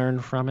that you learn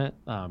from it.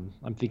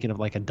 I'm thinking of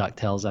like a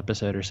DuckTales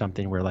episode or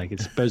something where like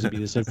it's supposed to be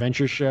this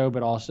adventure show,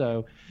 but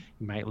also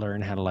you might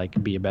learn how to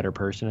like be a better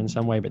person in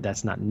some way, but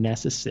that's not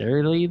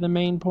necessarily the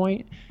main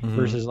point.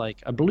 Versus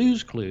like a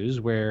Blue's Clues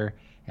where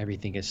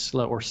everything is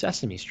slow, or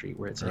Sesame Street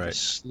where it's like a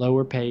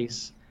slower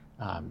pace.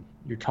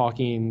 You're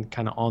talking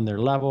kind of on their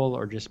level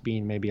or just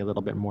being maybe a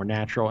little bit more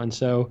natural. And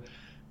so,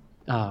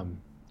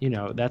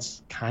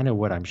 that's kind of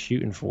what I'm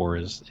shooting for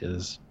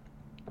is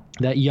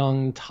that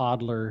young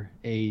toddler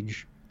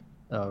age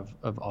of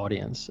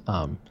audience.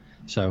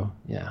 So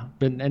yeah,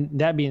 but and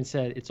that being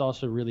said, it's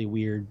also really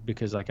weird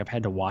because like I've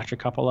had to watch a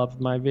couple of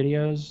my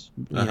videos,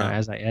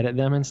 as I edit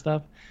them and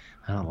stuff.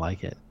 I don't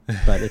like it,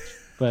 but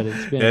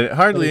it's been and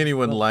hardly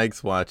anyone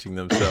likes watching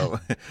them. So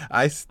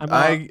I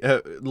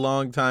a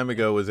long time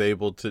ago was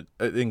able to,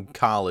 in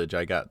college,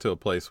 I got to a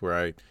place where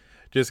I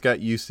just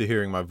got used to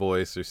hearing my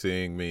voice or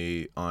seeing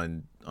me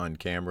on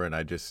camera, and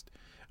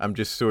I'm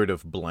just sort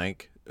of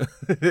blank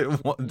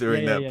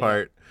during that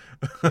part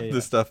of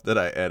the stuff that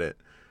I edit.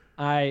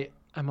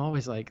 I'm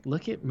always like,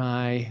 look at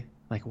my,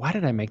 like, why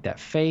did I make that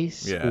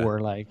face? Yeah.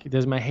 Or like,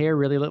 does my hair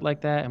really look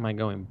like that? Am I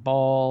going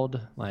bald?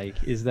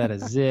 Like, is that a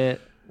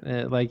zit?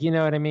 Like, you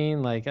know what I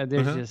mean? Like,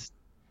 there's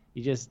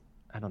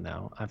I don't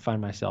know. I find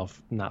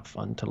myself not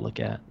fun to look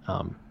at.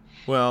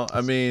 Well,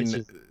 I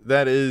mean,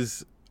 that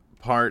is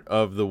part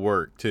of the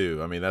work too.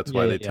 I mean, that's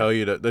why they tell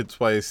you that's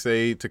why they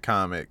say to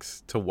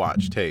comics to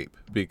watch tape,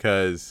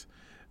 because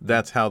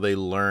that's how they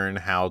learn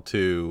how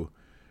to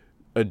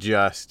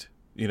adjust.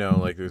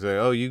 Like they say,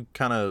 oh, you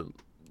kind of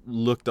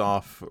looked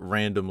off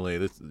randomly.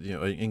 This,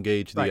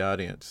 engage the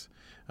audience.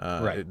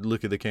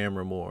 Look at the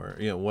camera more.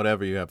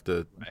 Whatever you have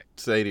to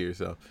say to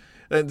yourself.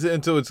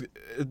 And so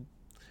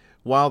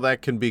while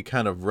that can be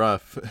kind of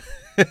rough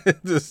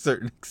to a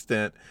certain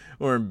extent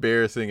or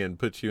embarrassing and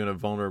puts you in a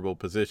vulnerable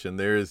position,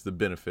 there is the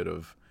benefit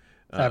of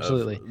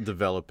absolutely of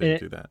developing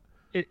through that.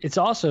 It's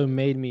also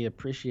made me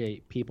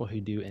appreciate people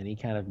who do any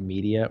kind of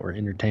media or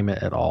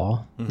entertainment at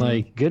all. Mm-hmm.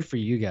 Like, good for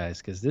you guys,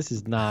 because this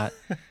is not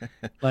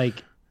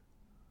like,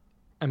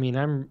 I mean,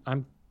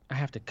 I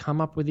have to come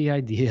up with the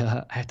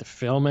idea, I have to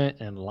film it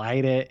and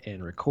light it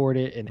and record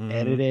it and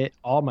edit it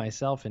all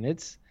myself, and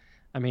it's,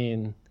 I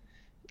mean,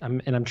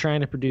 I'm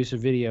trying to produce a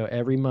video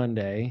every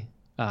Monday,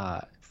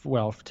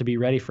 to be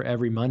ready for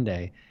every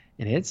Monday,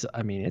 and it's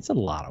a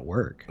lot of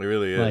work. It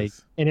really is. Like,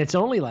 and it's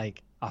only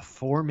like a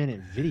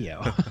 4-minute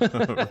video.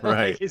 Right.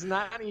 Like, it's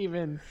not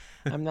even,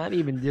 I'm not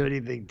even doing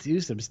anything too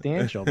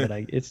substantial, but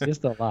it's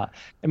just a lot.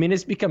 I mean,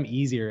 it's become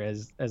easier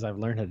as I've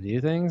learned how to do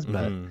things,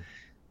 but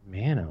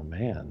man, oh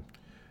man.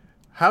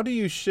 How do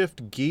you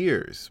shift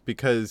gears?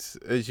 Because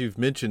as you've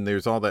mentioned,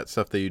 there's all that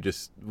stuff that you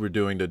just were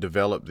doing to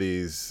develop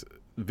these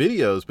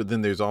videos, but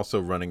then there's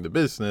also running the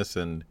business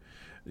and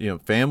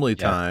family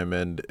time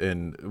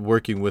and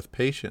working with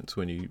patients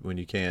when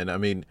you can. I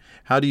mean,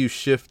 how do you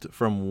shift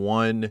from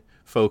one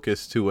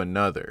focus to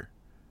another?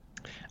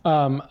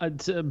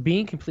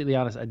 Being completely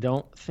honest, I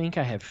don't think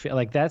I have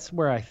like that's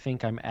where I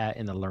think I'm at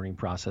in the learning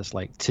process.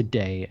 Like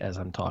today, as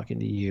I'm talking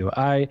to you,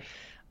 I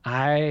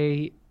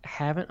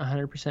haven't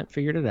 100%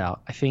 figured it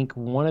out. I think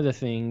one of the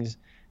things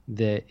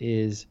that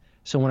is,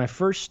 so when I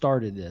first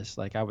started this,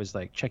 like I was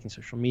like checking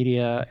social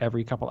media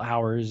every couple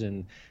hours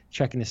and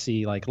checking to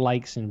see like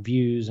likes and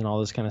views and all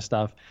this kind of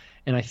stuff.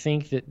 And I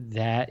think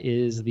that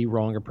is the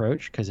wrong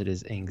approach because it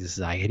is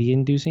anxiety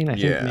inducing. I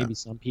think maybe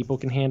some people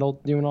can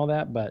handle doing all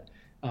that, but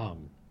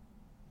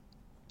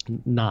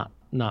not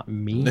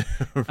me.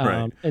 Right.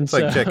 And it's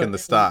like checking the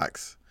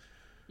stocks.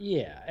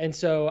 Yeah. And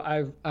so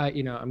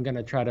I'm going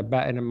to try to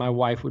and my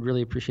wife would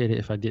really appreciate it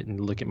if I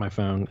didn't look at my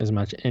phone as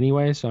much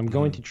anyway. So I'm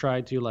going to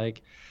try to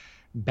like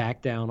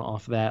back down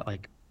off that,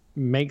 like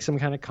make some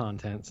kind of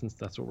content, since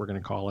that's what we're going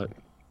to call it,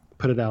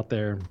 put it out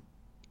there,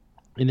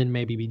 and then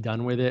maybe be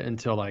done with it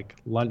until like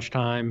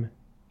lunchtime,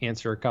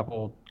 answer a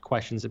couple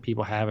questions that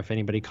people have if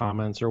anybody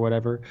comments or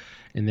whatever,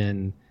 and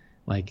then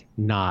like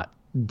not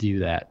do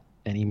that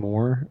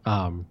anymore.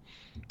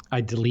 I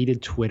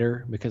deleted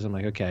Twitter because I'm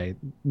like, okay,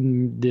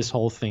 this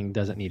whole thing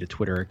doesn't need a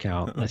Twitter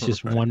account. That's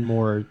just one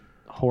more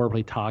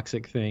horribly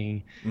toxic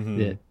thing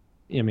that,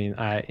 I mean,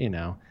 I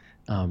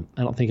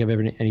don't think I've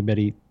ever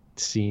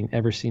seen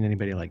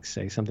anybody like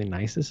say something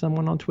nice to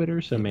someone on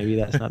Twitter. So maybe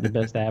that's not the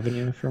best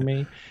avenue for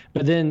me.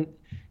 But then,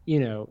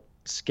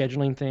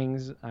 scheduling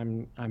things,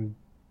 I'm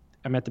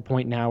at the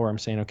point now where I'm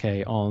saying,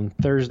 okay, on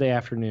Thursday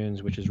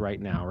afternoons, which is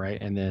right now,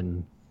 right? And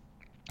then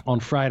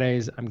on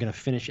Fridays, I'm going to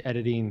finish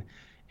editing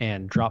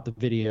and drop the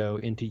video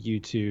into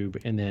YouTube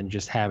and then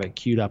just have it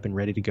queued up and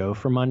ready to go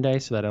for Monday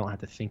so that I don't have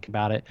to think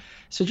about it.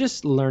 So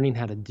just learning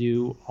how to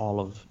do all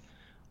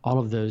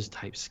of those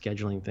type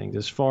scheduling things,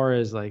 as far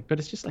as like, but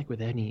it's just like with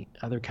any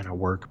other kind of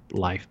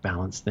work-life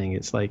balance thing.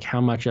 It's like,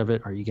 how much of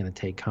it are you going to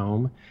take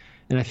home?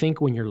 And I think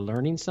when you're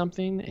learning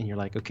something and you're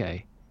like,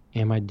 okay,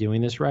 am I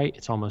doing this right?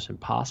 It's almost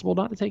impossible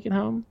not to take it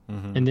home.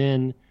 And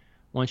then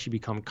once you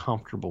become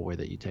comfortable with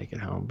it, you take it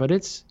home. But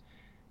it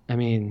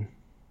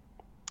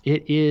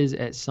is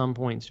at some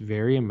points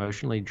very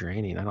emotionally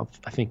draining.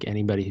 I think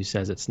anybody who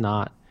says it's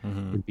not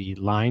would be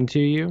lying to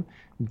you,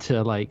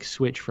 to like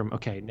switch from,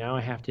 okay, now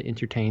I have to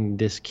entertain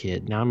this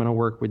kid. Now I'm going to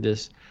work with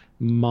this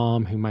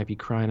mom who might be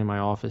crying in my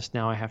office.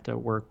 Now I have to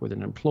work with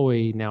an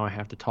employee. Now I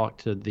have to talk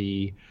to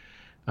the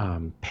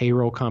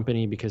payroll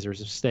company because there's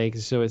a mistake.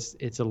 So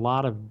it's a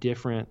lot of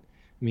different,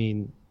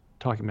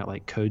 talking about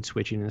like code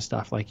switching and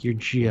stuff, like you're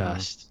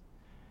just,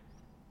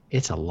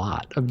 it's a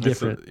lot of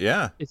different,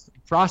 it's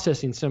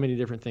processing so many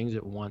different things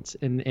at once.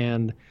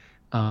 And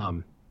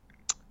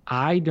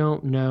I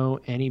don't know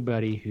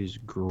anybody who's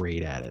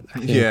great at it. I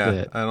think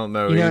Yeah, I don't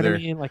know you know either. what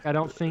I mean? Like, I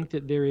don't think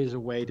that there is a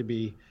way to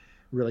be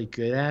really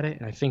good at it.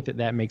 And I think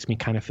that makes me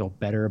kind of feel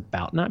better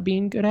about not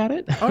being good at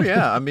it. Oh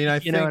yeah, I mean, I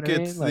You know think what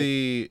I it's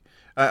mean?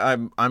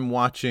 Like, I'm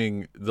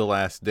watching The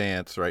Last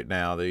Dance right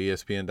now, the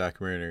ESPN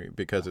documentary,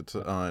 because it's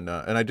on,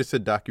 and I just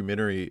said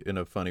documentary in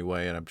a funny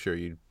way, and I'm sure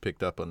you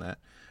picked up on that,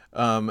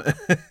 because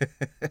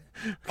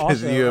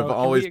also, you have can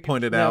always we,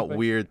 pointed no, out but,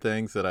 weird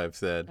things that I've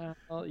said.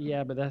 well,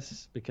 yeah, but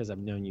that's because I've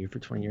known you for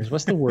 20 years.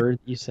 What's the word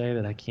you say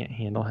that I can't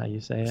handle how you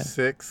say it?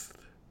 Sixth.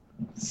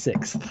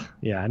 Sixth.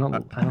 Yeah, I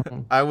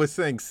don't, I was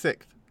saying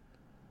sixth,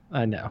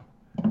 I know.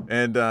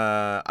 and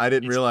I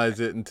didn't realize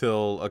it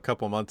until a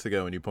couple months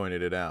ago when you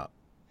pointed it out.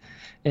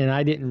 And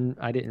I didn't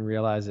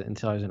realize it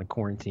until I was in a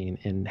quarantine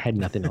and had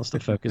nothing else to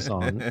focus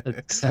on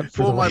except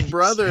for Well, the my way you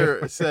brother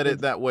say said it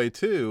words. that way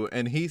too,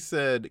 and he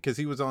said, because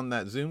he was on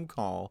that Zoom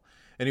call,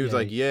 and he was Yeah,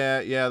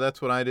 like, "Yeah,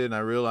 that's what I did," and I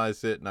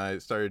realized it, and I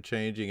started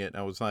changing it, and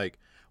I was like,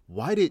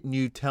 "Why didn't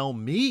you tell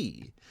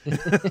me?"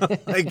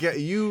 Like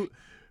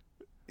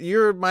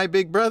you're my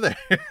big brother.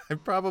 I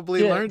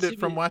probably yeah. learned it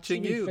from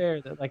watching To be you.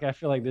 fair, that like I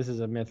feel like this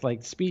is a myth.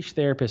 Like speech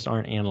therapists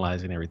aren't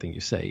analyzing everything you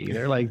say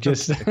either. Like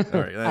just All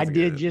right, I that's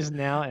did good. just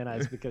now, and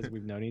it's because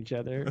we've known each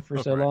other for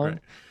so Right, long. right.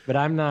 But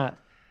I'm not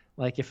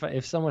like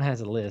if someone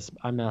has a lisp,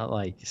 I'm not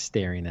like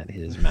staring at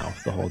his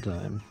mouth the whole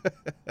time.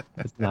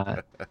 It's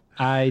not.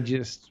 I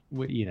just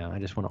I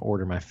just want to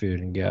order my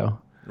food and go.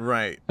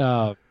 Right.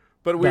 Uh,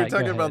 But we were go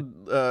talking ahead.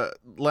 about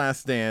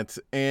Last Dance,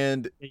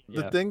 and the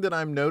Yeah. thing that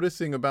I'm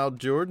noticing about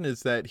Jordan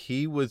is that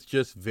he was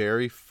just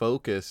very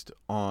focused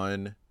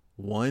on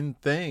one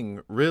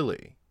thing,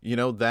 really. You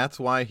know,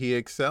 that's why he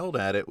excelled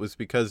at it, was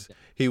because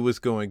he was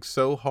going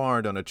so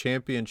hard on a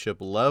championship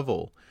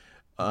level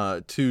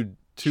to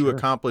Sure.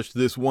 accomplish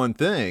this one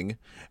thing.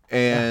 Yeah.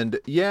 And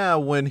yeah,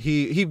 when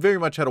he very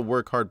much had a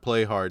work hard,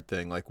 play hard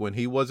thing. Like when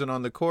he wasn't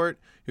on the court,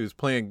 he was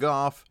playing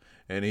golf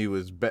and he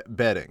was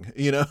betting,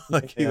 you know,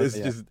 like he Yeah. was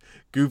Yeah. just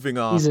goofing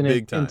off He's an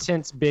big time.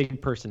 intense,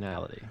 big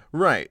personality.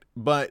 Right.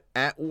 But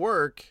at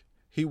work,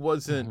 he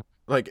wasn't Mhm.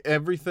 like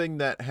everything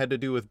that had to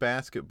do with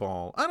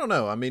basketball. I don't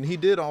know. I mean, he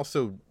did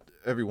also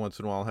every once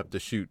in a while have to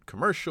shoot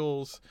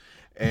commercials,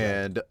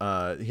 and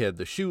he had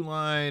the shoe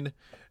line.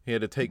 He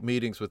had to take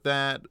meetings with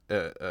that,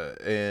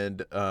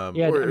 and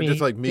Yeah, I or mean,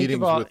 just like think meetings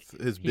about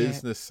with his he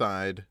business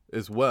side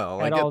as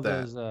well. I had all get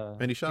that. those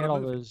And he he shot had a all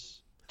movie.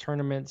 those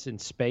tournaments in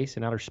space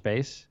and outer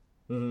space.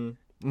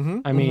 Mm-hmm. Mm-hmm.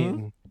 I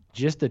mean,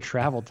 just the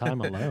travel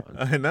time alone.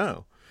 I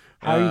know.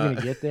 How are you going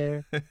to get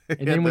there? And yeah,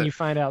 then when you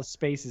find out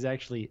space is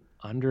actually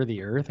under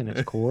the Earth and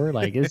its core,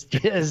 like it's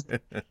just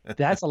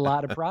that's a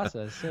lot of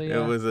process. So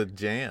yeah, it was a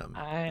jam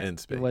in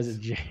space. it was a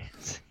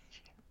chance.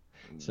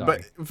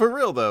 But Sorry. for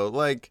real though,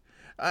 like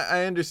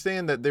I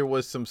understand that there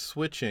was some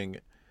switching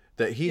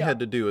that he Yeah. had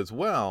to do as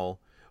well,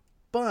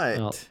 but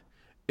Well,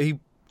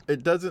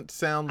 it doesn't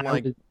sound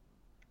like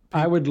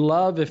I would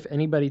love if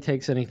anybody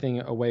takes anything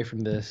away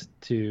from this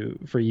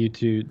for you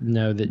to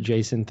know that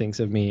Jason thinks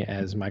of me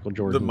as Michael the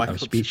Jordan Michael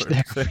of speech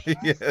Jordan therapy,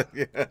 thing.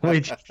 Yeah.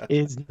 which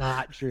is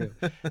not true.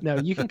 No,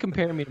 you can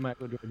compare me to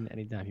Michael Jordan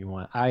anytime you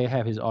want. I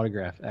have his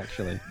autograph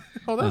actually.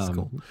 Oh, that's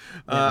cool. Yeah,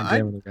 I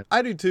Graham autograph.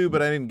 I do too,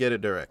 but I didn't get it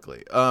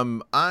directly.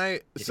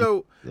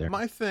 So There.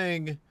 my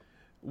thing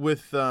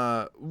with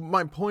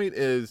my point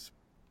is,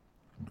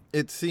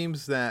 it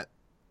seems that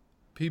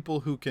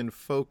people who can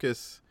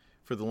focus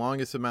for the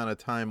longest amount of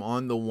time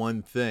on the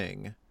one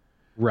thing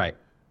Right.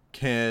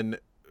 can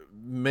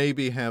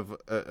maybe have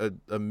a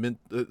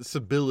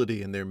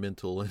stability in their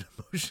mental and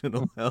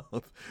emotional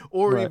health,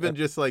 or Right. even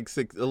just like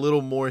a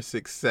little more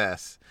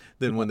success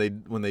than when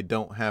they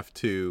don't have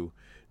to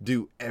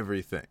do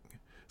everything.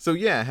 So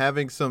yeah,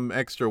 having some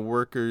extra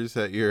workers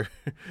at your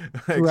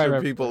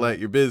extra people at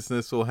your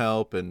business will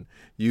help, and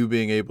you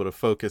being able to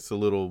focus a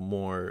little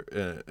more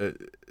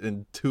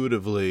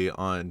intuitively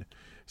on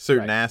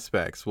certain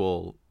aspects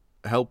will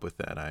help with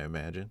that, I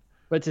imagine.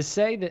 But to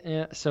say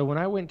that, so when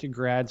I went to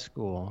grad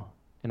school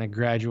and I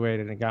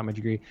graduated and got my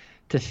degree,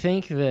 to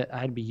think that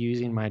I'd be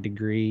using my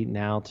degree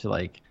now to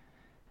like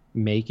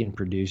make and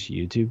produce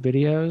YouTube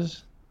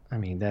videos, I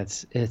mean,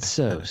 it's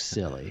so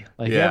silly.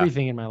 Like Yeah.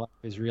 everything in my life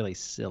is really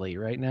silly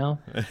right now.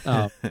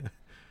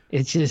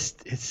 It's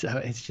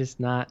just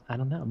not, I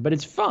don't know, but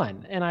it's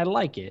fun and I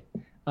like it.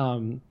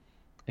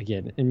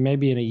 Again, and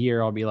maybe in a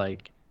year I'll be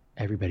like,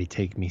 everybody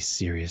take me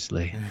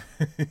seriously,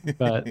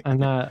 but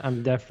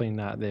I'm definitely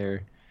not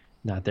there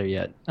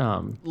yet.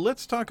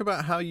 Let's talk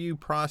about how you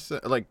process,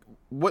 like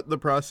what the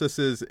process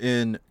is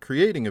in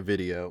creating a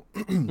video.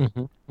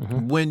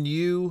 When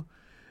you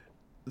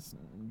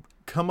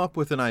come up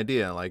with an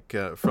idea, like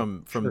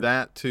from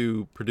that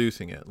to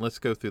producing it. Let's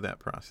go through that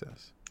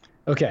process.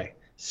 Okay.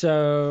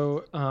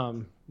 So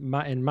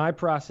my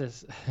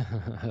process,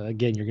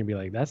 again, you're gonna be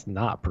like, that's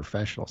not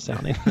professional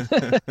sounding.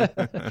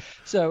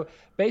 So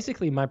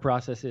basically, my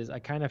process is I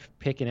kind of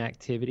pick an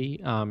activity,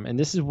 and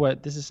this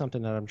is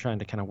something that I'm trying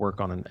to kind of work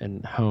on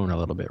and hone a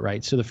little bit,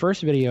 right? So the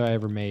first video I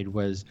ever made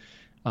was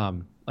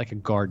like a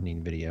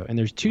gardening video, and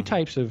there's two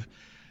types of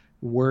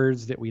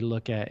words that we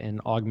look at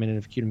in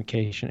augmentative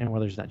communication. And well,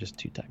 there's not just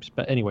two types,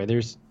 but anyway,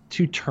 there's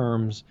two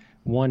terms.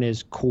 One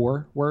is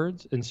core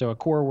words. And so a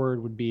core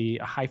word would be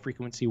a high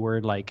frequency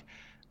word like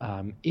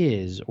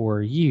is,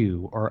 or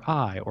you, or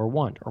I, or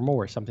want, or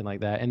more, something like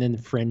that. And then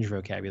fringe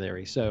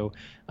vocabulary. So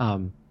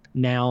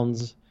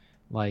nouns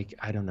like,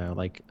 I don't know,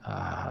 like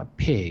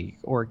pig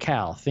or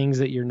cow, things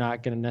that you're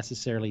not going to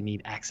necessarily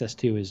need access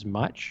to as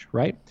much,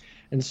 right?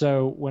 And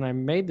so when I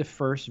made the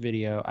first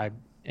video,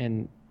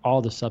 and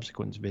all the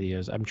subsequent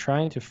videos, I'm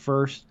trying to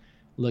first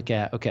look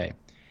at, okay,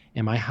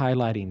 am I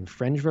highlighting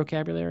fringe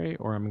vocabulary,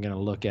 or I'm going to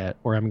look at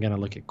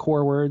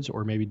core words,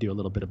 or maybe do a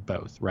little bit of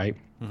both, right?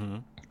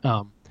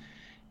 Mm-hmm.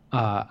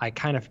 I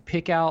kind of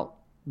pick out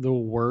the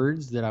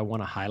words that I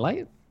want to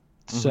highlight.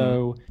 Mm-hmm.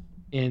 So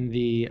in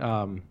the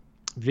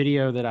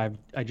video that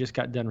I just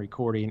got done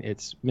recording,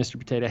 it's Mr.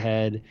 Potato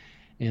Head,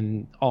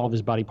 and all of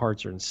his body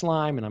parts are in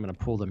slime, and I'm going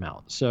to pull them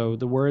out. So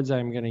the words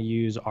I'm going to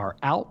use are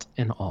out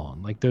and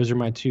on. Like, those are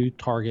my two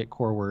target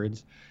core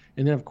words.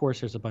 And then, of course,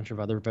 there's a bunch of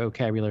other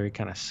vocabulary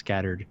kind of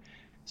scattered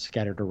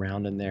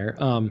around in there.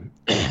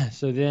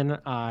 So then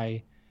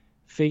I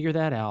figure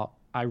that out.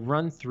 I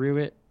run through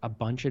it a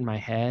bunch in my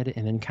head,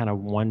 and then kind of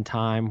one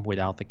time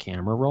without the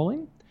camera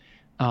rolling.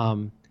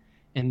 And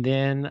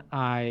then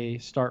I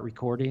start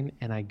recording,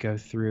 and I go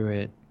through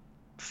it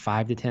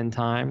 5 to 10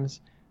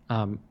 times.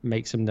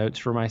 Make some notes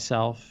for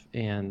myself,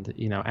 and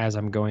as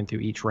I'm going through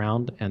each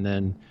round, and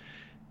then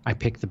I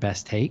pick the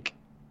best take.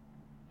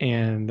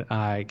 And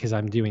because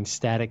I'm doing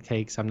static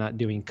takes, I'm not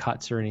doing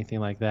cuts or anything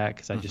like that,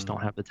 because I just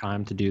don't have the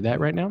time to do that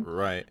right now.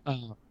 Right.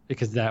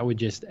 Because that would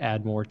just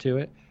add more to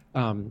it.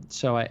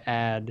 So I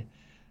add,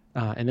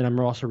 and then I'm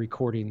also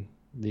recording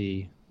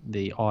the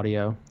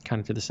audio kind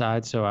of to the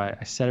side. So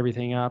I set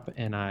everything up,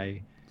 and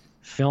I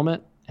film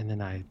it, and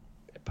then I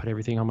put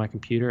everything on my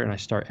computer, and I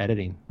start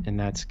editing. And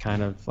that's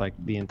kind of like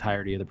the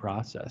entirety of the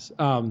process.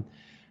 One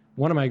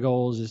of my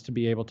goals is to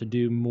be able to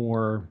do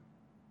more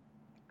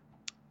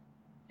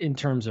in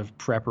terms of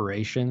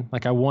preparation.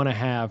 Like, I want to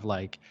have,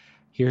 like,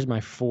 here's my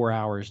 4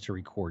 hours to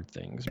record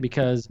things,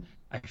 because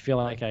I feel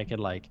like I could,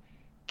 like,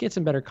 get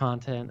some better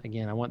content.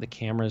 Again, I want the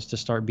cameras to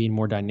start being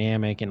more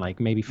dynamic and, like,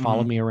 maybe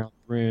follow me around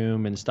the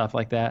room and stuff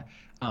like that.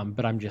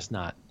 But I'm just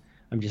not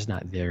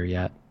there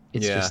yet.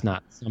 It's just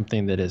not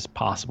something that is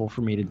possible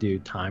for me to do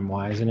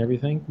time-wise and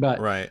everything. But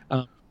right.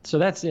 So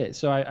that's it.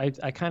 So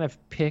I kind of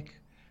pick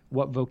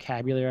what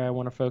vocabulary I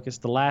want to focus.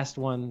 The last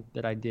one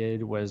that I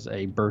did was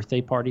a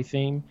birthday party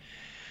theme.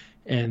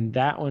 And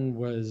that one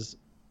was,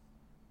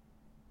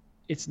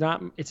 it's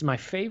my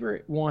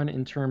favorite one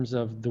in terms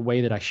of the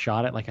way that I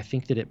shot it. Like, I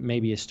think that it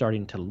maybe is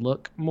starting to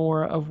look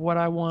more of what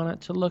I want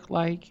it to look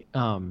like.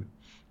 But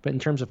in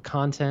terms of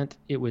content,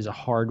 it was a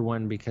hard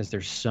one because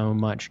there's so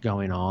much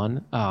going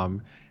on.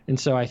 And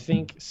so I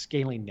think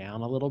scaling down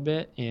a little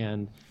bit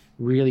and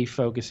really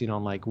focusing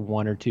on like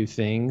one or two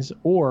things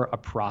or a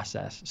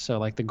process. So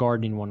like the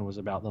gardening one was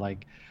about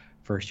like,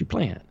 first you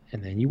plant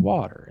and then you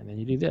water and then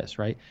you do this,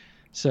 right?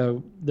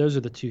 So those are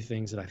the two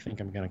things that I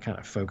think I'm going to kind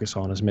of focus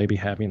on, is maybe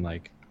having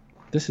like,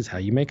 this is how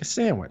you make a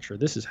sandwich, or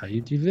this is how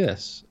you do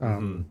this.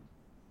 And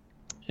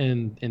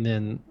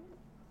then,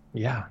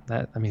 yeah,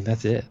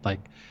 that's it.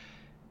 Like,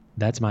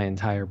 that's my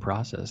entire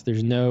process. I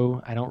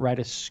don't write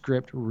a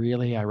script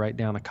really. I write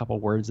down a couple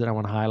words that I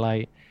want to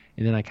highlight,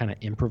 and then I kind of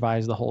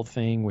improvise the whole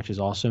thing, which is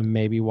also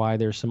maybe why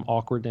there's some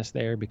awkwardness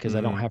there, because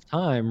I don't have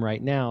time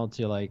right now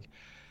to like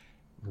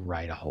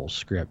write a whole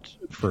script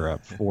for a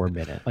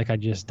 4-minute. Like, I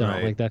just don't.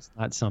 Right. Like, that's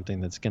not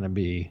something that's going to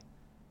be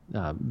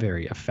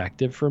very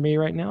effective for me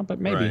right now, but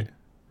maybe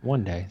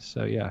one day.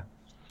 So yeah.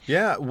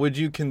 Yeah. Would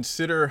you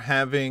consider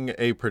having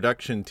a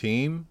production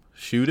team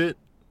shoot it?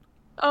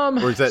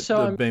 Or is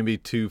that maybe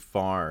too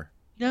far?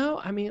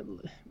 No, I mean,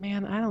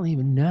 man, I don't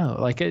even know.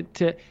 Like,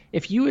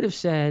 if you would have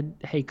said,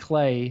 hey,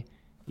 Clay,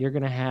 you're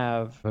going to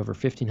have over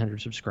 1,500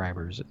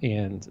 subscribers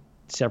and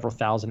several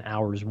thousand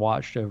hours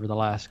watched over the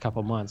last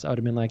couple months, I would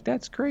have been like,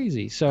 that's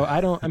crazy. So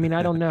I don't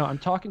know. I'm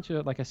talking to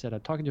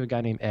a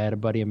guy named Ed, a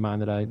buddy of mine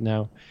that I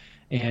know.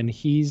 And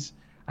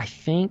I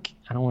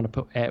don't want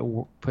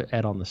to put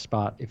Ed on the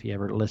spot if he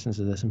ever listens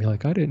to this and be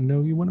like, I didn't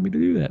know you wanted me to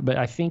do that. But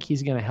I think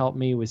he's going to help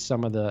me with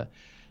some of the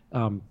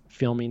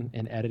filming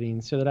and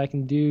editing so that I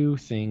can do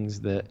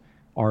things that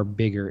are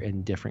bigger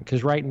and different.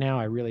 Because right now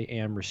I really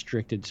am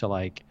restricted to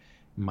like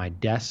my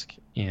desk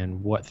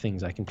and what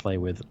things I can play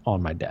with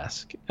on my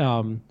desk.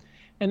 And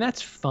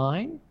that's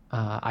fine.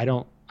 I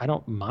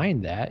don't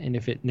mind that. And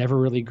if it never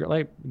really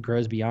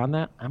grows beyond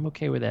that, I'm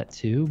okay with that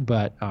too.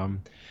 But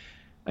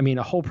I mean,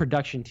 a whole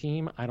production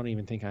team, I don't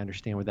even think I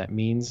understand what that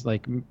means.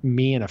 Like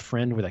me and a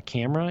friend with a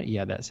camera,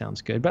 yeah, that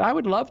sounds good. But I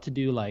would love to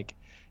do like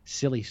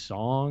silly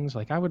songs.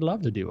 Like, I would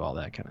love to do all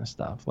that kind of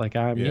stuff. Like,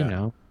 all of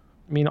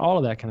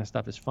that kind of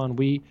stuff is fun.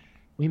 We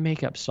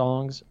make up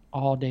songs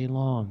all day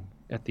long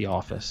at the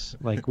office.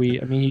 Like,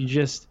 you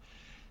just,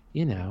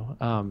 these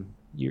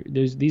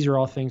are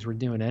all things we're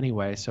doing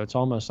anyway. So it's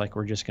almost like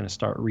we're just going to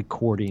start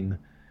recording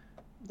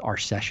our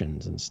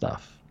sessions and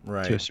stuff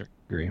to a certain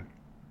degree.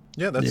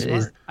 Yeah, that's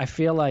smart. I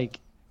feel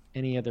like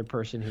any other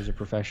person who's a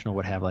professional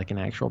would have like an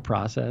actual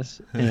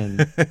process. And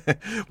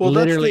Well,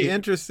 that's literally, the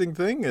interesting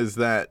thing is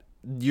that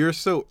you're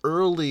so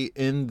early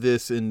in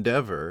this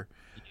endeavor.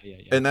 yeah.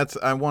 And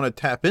I want to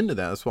tap into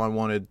that. That's why I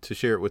wanted to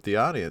share it with the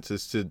audience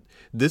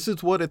this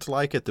is what it's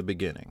like at the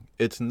beginning.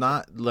 It's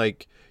not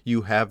like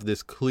you have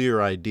this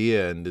clear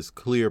idea and this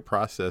clear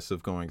process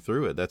of going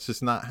through it. That's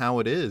just not how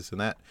it is.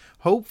 And that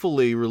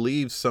hopefully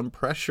relieves some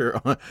pressure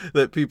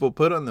that people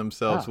put on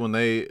themselves when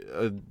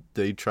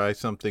they try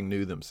something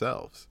new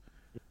themselves.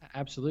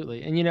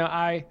 Absolutely. And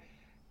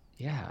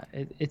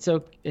it's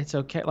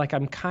okay. Like,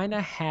 I'm kind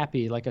of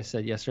happy. Like I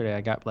said yesterday,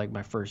 I got like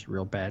my first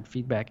real bad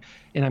feedback,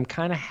 and I'm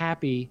kind of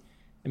happy.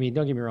 I mean,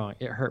 don't get me wrong,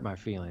 it hurt my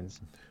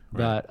feelings,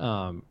 Right.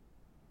 but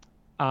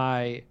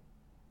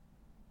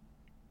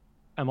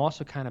I'm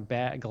also kind of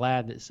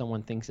glad that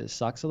someone thinks it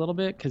sucks a little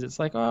bit, because it's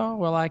like, oh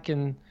well, I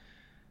can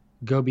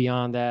go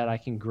beyond that, I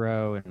can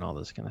grow and all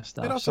this kind of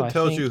stuff. It also So I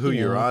tells think, you who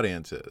your know,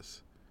 audience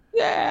is.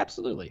 yeah,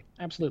 absolutely.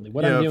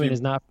 What Yeah, I'm if doing you-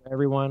 is not for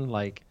everyone.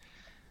 Like,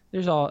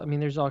 there's all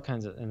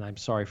kinds of, and I'm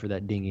sorry for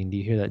that dinging. Do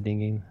you hear that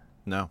dinging?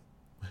 No.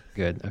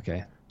 Good.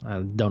 Okay. I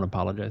don't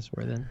apologize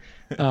for it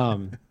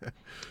then.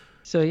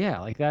 So yeah,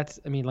 like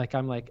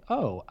I'm like,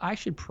 oh, I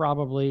should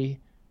probably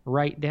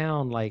write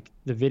down like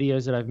the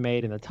videos that I've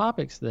made and the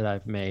topics that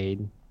I've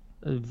made,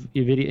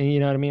 video, you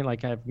know what I mean?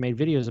 Like, I've made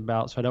videos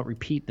about, so I don't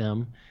repeat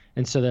them,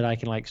 and so that I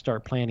can like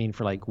start planning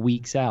for like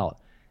weeks out.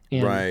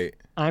 And Right.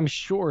 I'm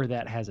sure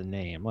that has a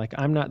name. Like,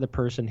 I'm not the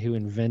person who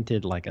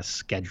invented like a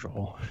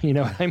schedule, you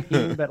know what I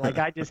mean? But like,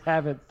 I just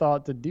haven't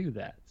thought to do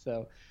that.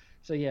 So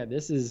yeah,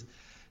 this is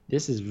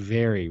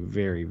very,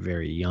 very,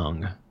 very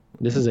young.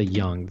 This is a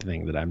young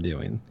thing that I'm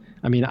doing.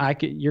 I mean,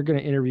 you're going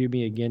to interview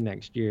me again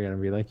next year, and I'll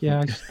be like,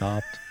 yeah, I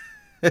stopped.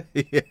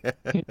 Yeah.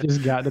 It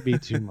just got to be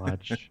too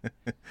much.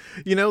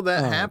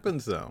 That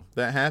happens though.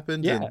 That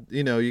happens. Yeah. And,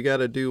 you got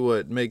to do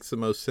what makes the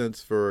most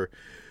sense for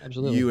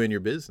Absolutely. you and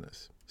your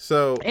business.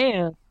 So,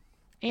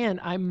 And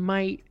I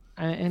might,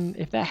 and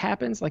if that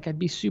happens, like, I'd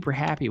be super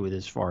happy with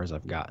as far as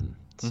I've gotten.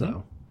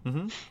 So,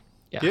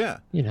 yeah.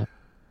 you know.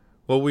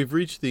 Well, we've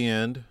reached the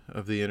end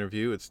of the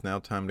interview. It's now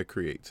time to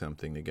create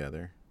something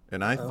together.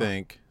 And I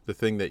think the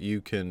thing that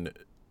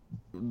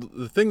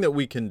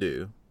we can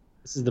do.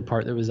 This is the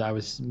part that I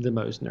was the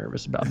most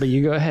nervous about. But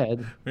you go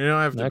ahead. You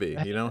don't have to Okay.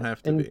 be. You don't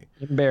have to be.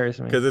 Embarrass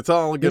me. Because it's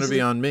all going to This be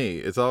is- on me.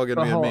 It's all going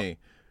to be on me.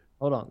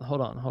 Hold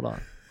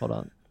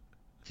on.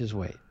 Just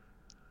wait.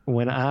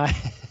 When I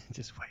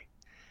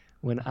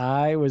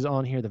was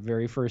on here the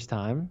very first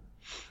time,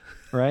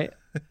 right?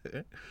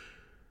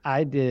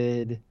 I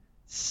did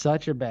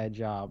such a bad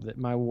job that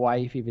my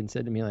wife even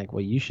said to me, like,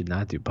 well, you should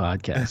not do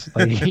podcasts.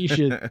 Like,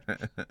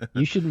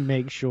 you should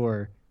make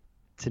sure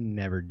to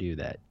never do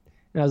that.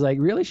 And I was like,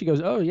 really? She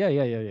goes, oh yeah.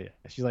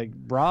 She's like,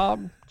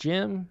 Rob,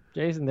 Jim,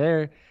 Jason,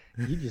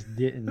 you just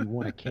didn't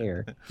want to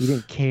care. You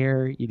didn't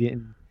care. You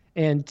didn't.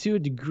 And to a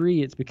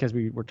degree, it's because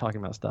we were talking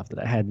about stuff that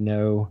I had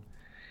no,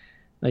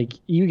 like,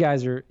 you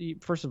guys are,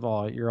 first of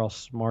all, you're all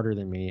smarter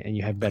than me and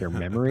you have better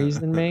memories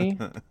than me.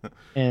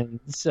 And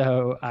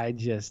so I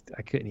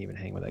couldn't even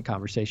hang with that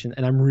conversation.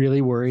 And I'm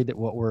really worried that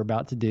what we're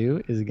about to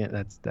do is, again,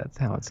 that's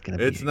how it's going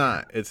to be. It's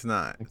not.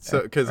 Okay.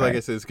 So, because like I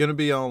said, it's going to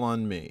be all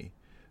on me.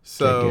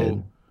 So Okay,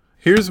 good.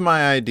 here's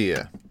my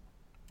idea.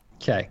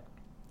 Okay.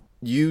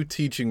 You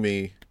teaching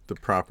me the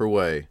proper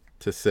way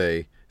to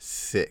say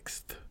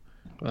sixth.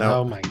 No.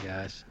 Oh my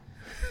gosh.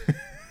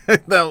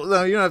 No,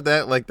 you don't have to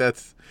act like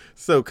that's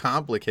so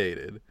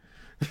complicated.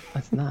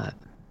 That's not.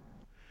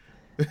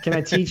 Can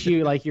I teach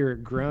you like you're a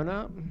grown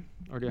up,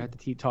 or do I have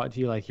to talk to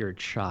you like you're a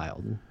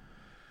child?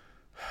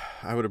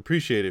 I would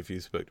appreciate it if you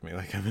spoke to me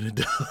like I'm an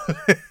adult.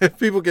 If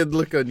people could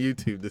look on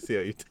YouTube to see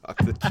how you talk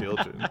to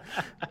children.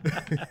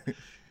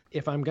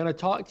 If I'm going to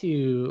talk to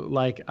you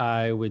like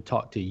I would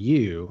talk to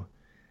you,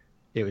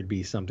 it would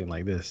be something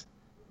like this.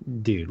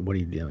 Dude, what are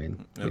you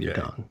doing with your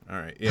tongue? All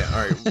right. Yeah.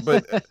 All right.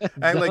 But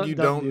act like you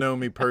don't don't do know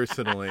me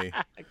personally.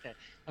 Okay.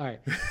 All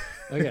right.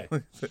 Okay.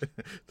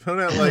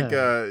 Don't act like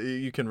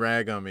you can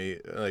rag on me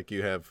like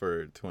you have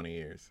for 20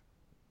 years.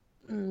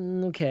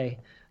 Okay.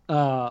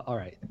 All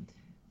right.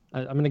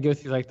 I'm going to go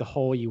through like the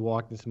whole, you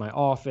walked into my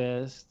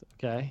office.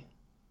 Okay.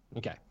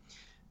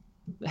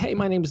 Hey,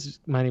 my name's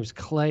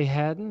Clay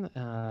Haddon.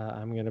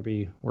 I'm going to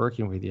be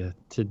working with you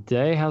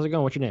today. How's it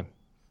going? What's your name?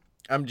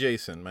 I'm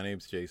Jason. My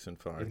name's Jason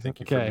Farr. Thank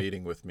you for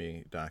meeting with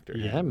me, Dr.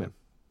 Yeah, Haddon. man.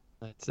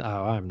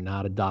 I'm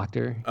not a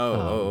doctor.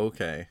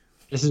 Okay.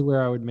 This is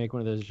where I would make one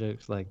of those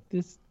jokes like,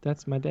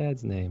 that's my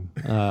dad's name.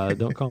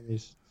 Don't call me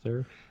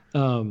sir.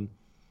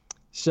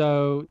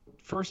 So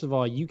first of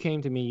all, you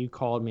came to me, you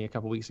called me a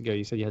couple weeks ago.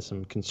 You said you had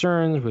some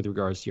concerns with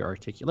regards to your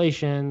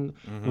articulation.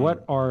 Mm-hmm.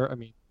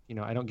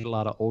 I don't get a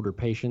lot of older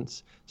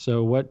patients.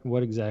 So what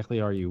exactly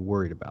are you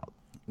worried about?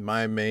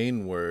 My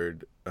main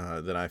word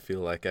that I feel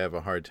like I have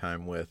a hard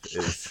time with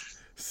is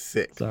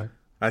sick. Sorry.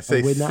 I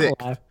say sick.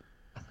 Not laugh.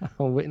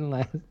 I wouldn't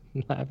laugh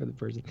at the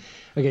person.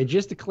 Okay,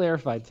 just to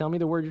clarify, tell me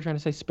the word you're trying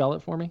to say. Spell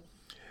it for me.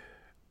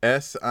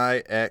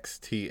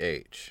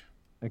 SIXTH.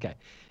 Okay.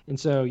 And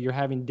so you're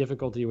having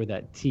difficulty with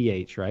that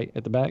TH, right,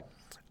 at the back?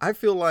 I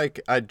feel like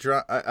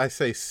I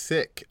say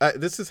sick.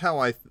 This is how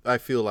I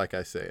feel like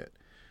I say it.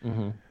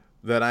 Mm-hmm.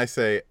 That I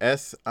say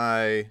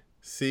SICKTH.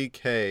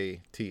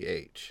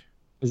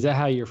 Is that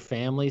how your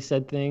family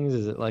said things?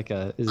 Is it like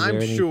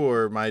I'm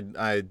sure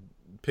I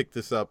picked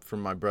this up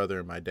from my brother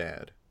and my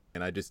dad,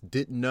 and I just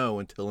didn't know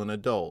until an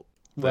adult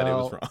that it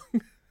was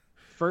wrong.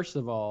 First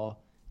of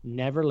all,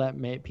 never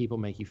let people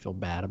make you feel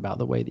bad about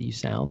the way that you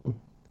sound.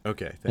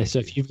 Okay. So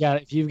if you've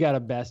got a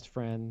best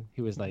friend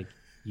who is like,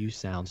 you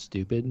sound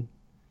stupid,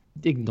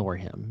 ignore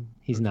him.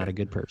 He's not a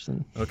good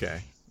person.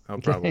 Okay. I'll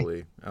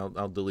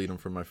delete him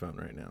from my phone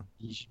right now.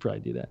 You should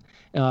probably do that.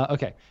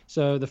 Okay.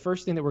 So the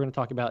first thing that we're going to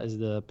talk about is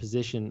the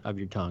position of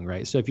your tongue,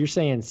 right? So if you're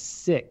saying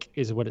sick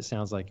is what it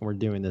sounds like, and we're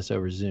doing this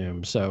over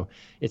Zoom. So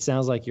it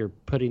sounds like you're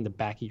putting the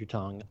back of your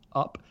tongue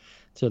up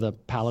to the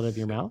palate of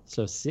your mouth.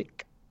 So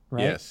sick,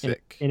 right? Yeah,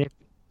 sick. And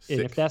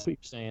if that's what you're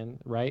saying,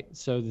 right?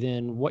 So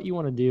then what you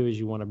want to do is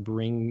you want to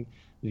bring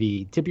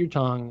the tip of your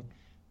tongue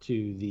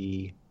to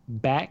the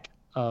back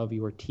of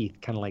your teeth,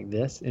 kind of like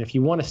this. And if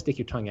you want to stick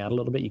your tongue out a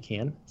little bit, you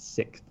can.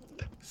 Sixth.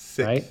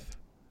 Right?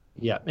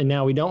 Yeah. And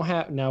now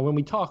when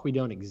we talk, we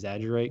don't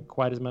exaggerate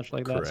quite as much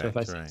like that. So if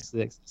I say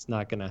sixth,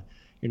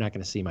 you're not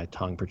gonna see my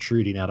tongue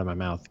protruding out of my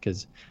mouth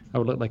because I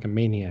would look like a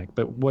maniac.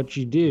 But what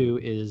you do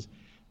is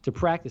to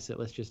practice it,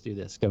 let's just do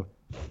this. Go.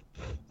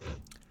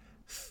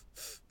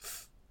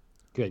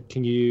 Good.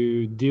 Can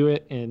you do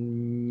it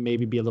and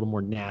maybe be a little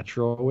more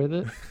natural with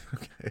it?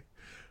 Okay.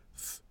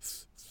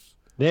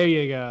 There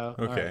you go.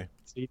 Okay. Right.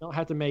 So you don't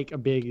have to make a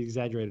big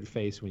exaggerated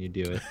face when you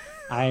do it.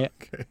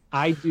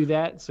 I do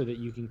that so that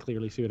you can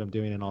clearly see what I'm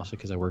doing, and also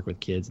because I work with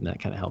kids and that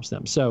kind of helps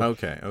them. So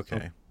okay. All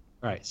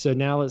right. So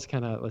now let's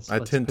I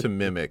tend to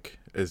mimic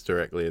as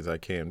directly as I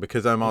can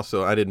because I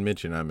didn't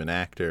mention I'm an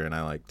actor and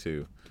I like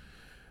to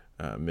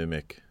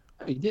mimic.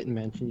 You didn't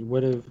mention you were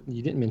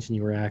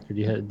an actor. Do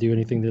you do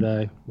anything that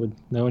I would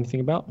know anything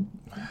about?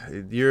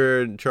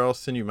 You're in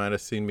Charleston. You might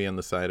have seen me on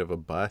the side of a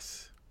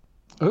bus.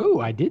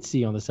 Oh, I did see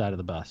you on the side of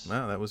the bus.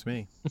 Wow, that was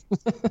me.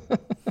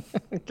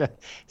 Okay.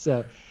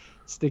 So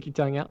stick your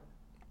tongue out.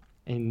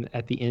 And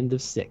at the end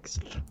of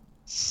sixth.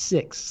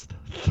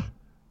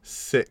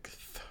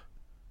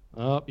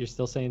 Oh, you're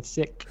still saying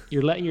sick.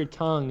 You're letting your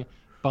tongue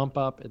bump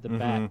up at the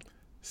back.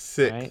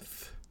 Sixth. Right?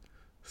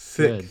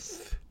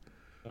 Sixth.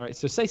 All right,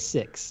 so say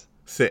six.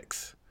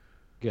 Six.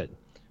 Good.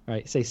 All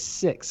right, say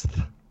sixth.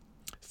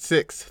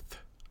 Sixth.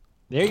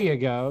 There you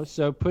go.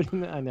 So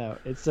I know,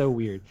 it's so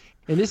weird.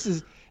 And this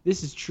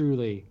is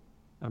truly,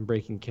 I'm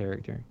breaking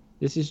character.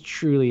 This is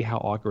truly how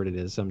awkward it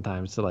is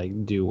sometimes to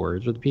like do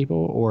words with people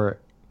or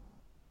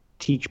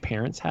teach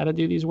parents how to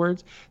do these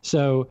words.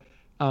 So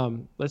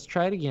let's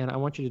try it again. I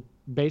want you to,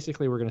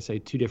 basically we're going to say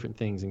two different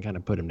things and kind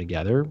of put them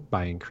together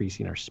by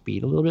increasing our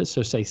speed a little bit.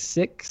 So say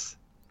six.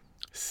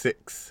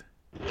 Six.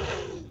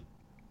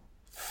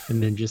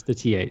 And then just the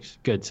TH.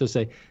 Good. So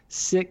say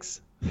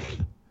six.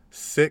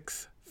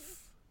 Six.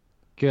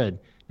 Good.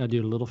 Now do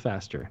it a little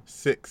faster.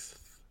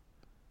 Sixth.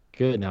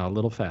 Good. Now a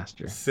little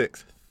faster.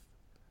 Sixth.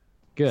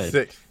 Good.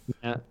 Sixth.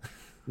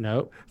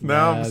 Nope.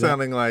 Now I'm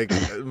sounding like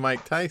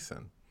Mike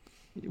Tyson.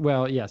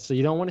 Well, yeah. So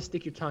you don't want to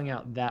stick your tongue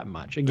out that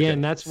much.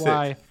 Again, that's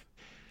why.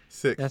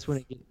 Sixth. That's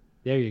when it.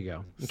 There you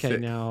go. Okay.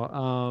 Sixth.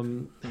 Now,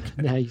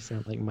 now you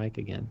sound like Mike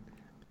again.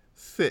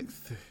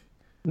 Sixth.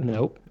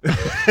 Nope. No,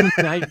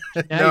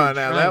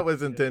 that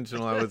was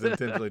intentional. I was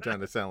intentionally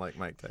trying to sound like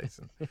Mike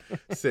Tyson.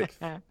 Sixth.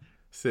 There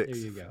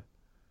you go.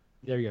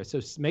 There you go. So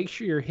make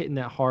sure you're hitting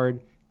that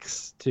hard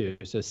too.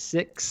 So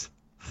six.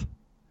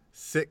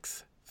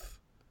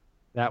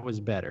 That was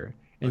better.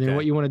 And then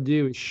what you want to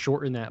do is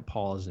shorten that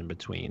pause in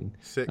between.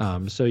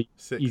 So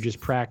you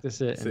just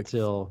practice it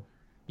until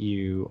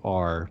you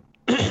are.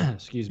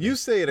 Excuse me. You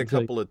say it a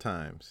couple of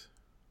times.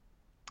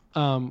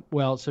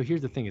 Well, so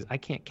here's the thing: is I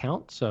can't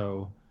count.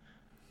 So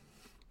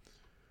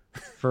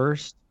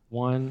first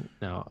one,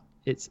 no,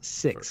 it's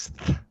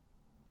sixth.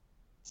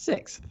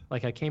 Sixth.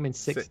 Like I came in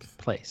sixth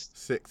place.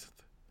 Sixth.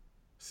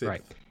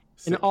 Right.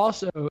 And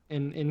also,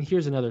 and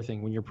here's another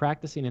thing: when you're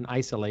practicing in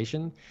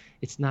isolation,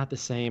 it's not the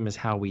same as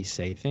how we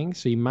say things.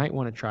 So you might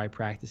want to try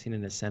practicing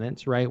in a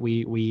sentence, right?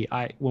 When we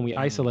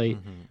isolate,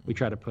 we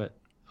try to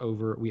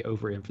we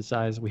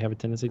overemphasize. We have a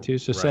tendency to.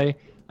 So say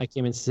I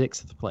came in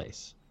sixth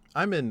place.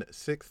 I'm in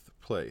sixth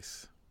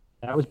place.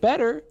 That was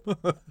better.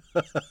 It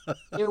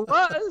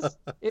was.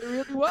 It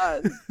really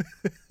was.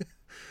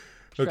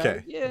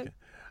 Okay. Yeah.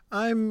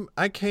 I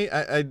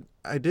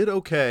did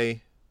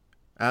okay.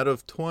 Out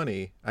of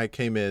 20, I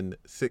came in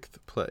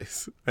sixth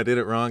place. I did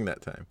it wrong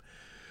that time.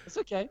 It's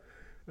okay.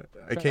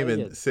 I came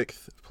in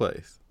sixth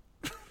place.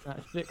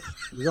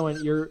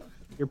 You're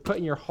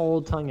putting your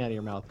whole tongue out of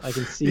your mouth. I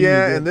can see.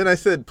 Yeah, and then I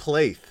said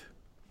plaith.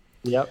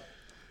 Yep.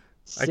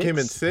 I came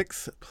in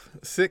sixth.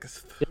 There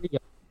you go.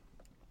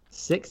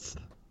 Sixth.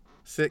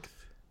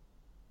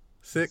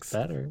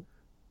 Better.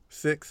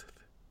 Sixth.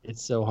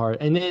 It's so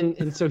hard.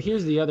 And so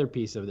here's the other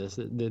piece of this,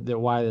 that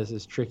why this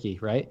is tricky,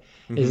 right?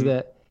 Is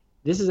that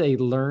this is a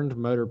learned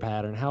motor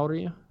pattern. How old are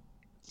you?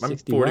 I'm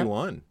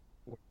 41.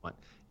 41.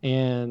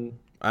 And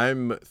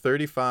I'm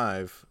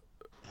 35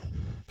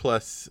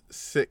 plus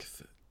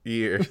sixth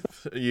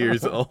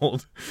years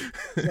old.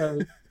 So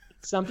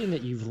something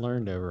that you've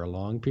learned over a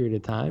long period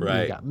of time. Right.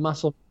 You've got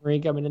muscle memory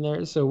coming in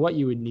there. So what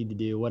you would need to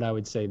do, what I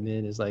would say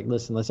then is like,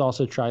 listen, let's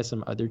also try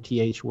some other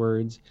TH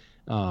words.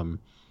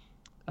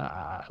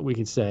 We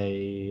could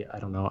say, I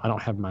don't know, I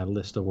don't have my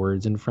list of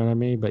words in front of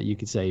me, but you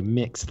could say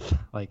mixed,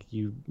 like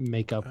you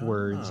make up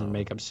words and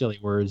make up silly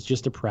words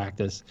just to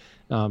practice.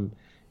 And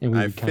we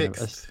would kind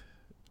fixed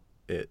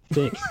of it.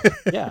 fixed.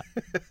 Yeah.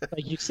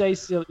 Like you say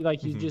silly,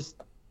 like you just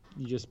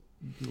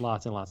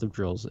lots and lots of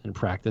drills and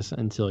practice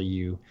until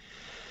you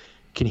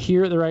can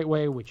hear it the right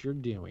way, what you're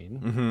doing,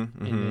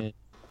 and then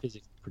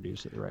physically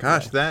produce it the right way.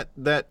 Gosh,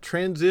 that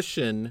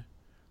transition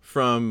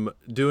from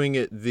doing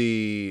it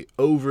the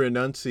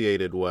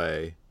over-enunciated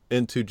way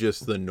into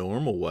just the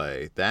normal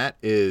way, that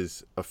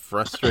is a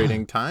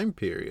frustrating time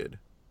period.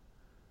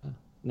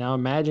 Now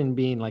imagine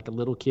being like a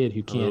little kid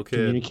who can't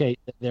communicate,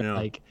 that they're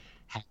like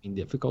having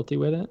difficulty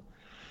with it.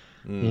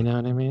 You know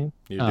what I mean?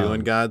 You're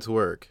doing God's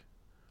work.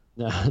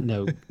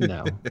 No. No,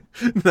 I'm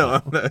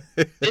not.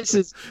 This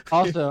is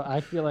also, I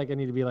feel like I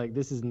need to be like,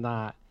 this is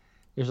not,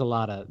 there's a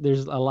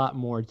lot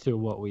more to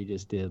what we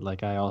just did.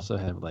 Like I also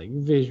have like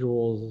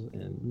visuals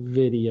and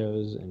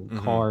videos and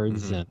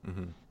cards and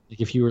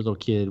like if you were a little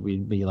kid,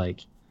 we'd be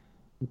like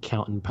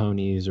counting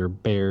ponies or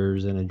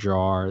bears in a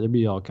jar. There'd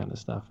be all kind of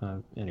stuff.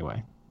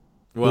 Anyway,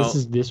 Well,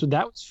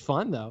 that was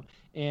fun though,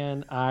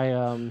 and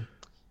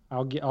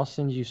I'll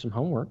send you some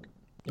homework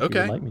if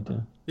you'd like me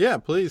to. Yeah,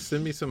 please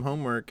send me some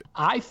homework.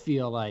 I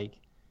feel like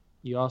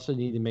you also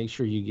need to make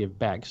sure you give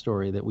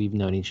backstory that we've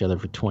known each other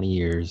for 20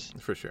 years.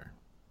 For sure.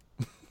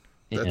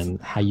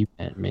 And how you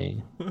met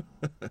me.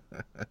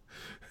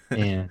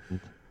 And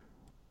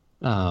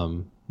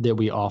that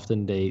we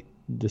often date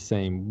the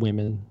same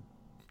women.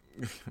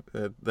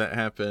 That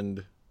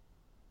happened.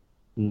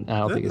 I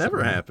don't think it's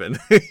never happened.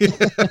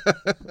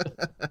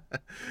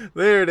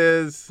 There it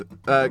is.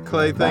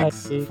 Clay,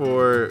 thanks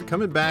for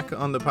coming back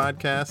on the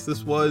podcast.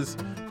 This was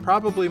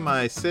probably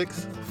my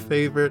 6th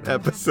favorite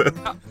episode.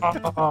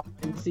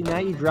 See, now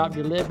you dropped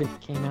your lip and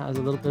it came out as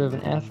a little bit of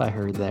an F, I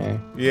heard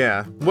there.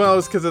 Yeah. Well,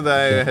 it's because of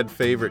that I had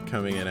favorite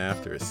coming in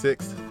after.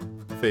 6th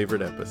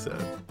favorite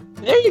episode.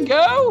 There you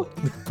go.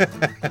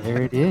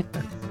 There it is.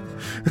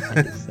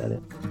 I just said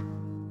it.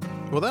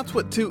 Well, that's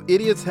what two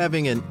idiots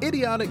having an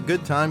idiotic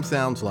good time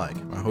sounds like.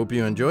 I hope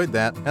you enjoyed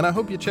that, and I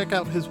hope you check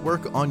out his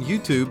work on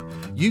YouTube,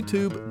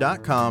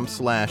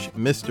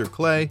 youtube.com/Mr.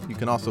 Clay. You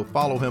can also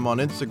follow him on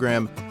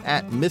Instagram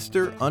at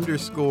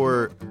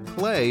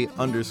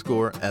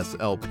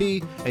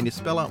Mr_Clay_SLP, and you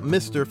spell out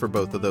Mr. for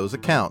both of those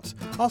accounts.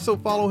 Also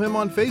follow him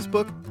on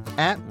Facebook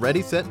at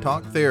Ready Set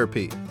Talk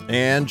Therapy.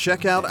 And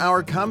check out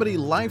our comedy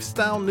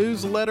lifestyle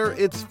newsletter.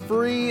 It's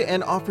free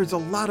and offers a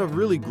lot of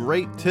really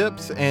great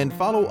tips. And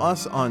follow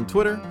us on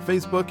Twitter,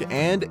 Facebook,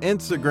 and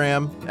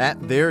Instagram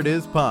at There It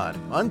Is Pod.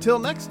 Until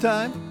next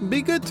time,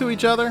 be good to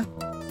each other.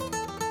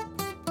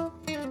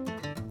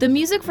 The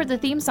music for the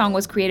theme song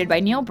was created by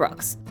Neil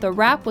Brooks. The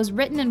rap was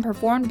written and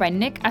performed by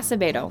Nick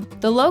Acevedo.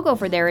 The logo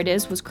for There It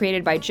Is was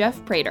created by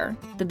Jeff Prater.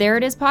 The There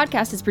It Is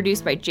podcast is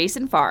produced by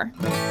Jason Farr.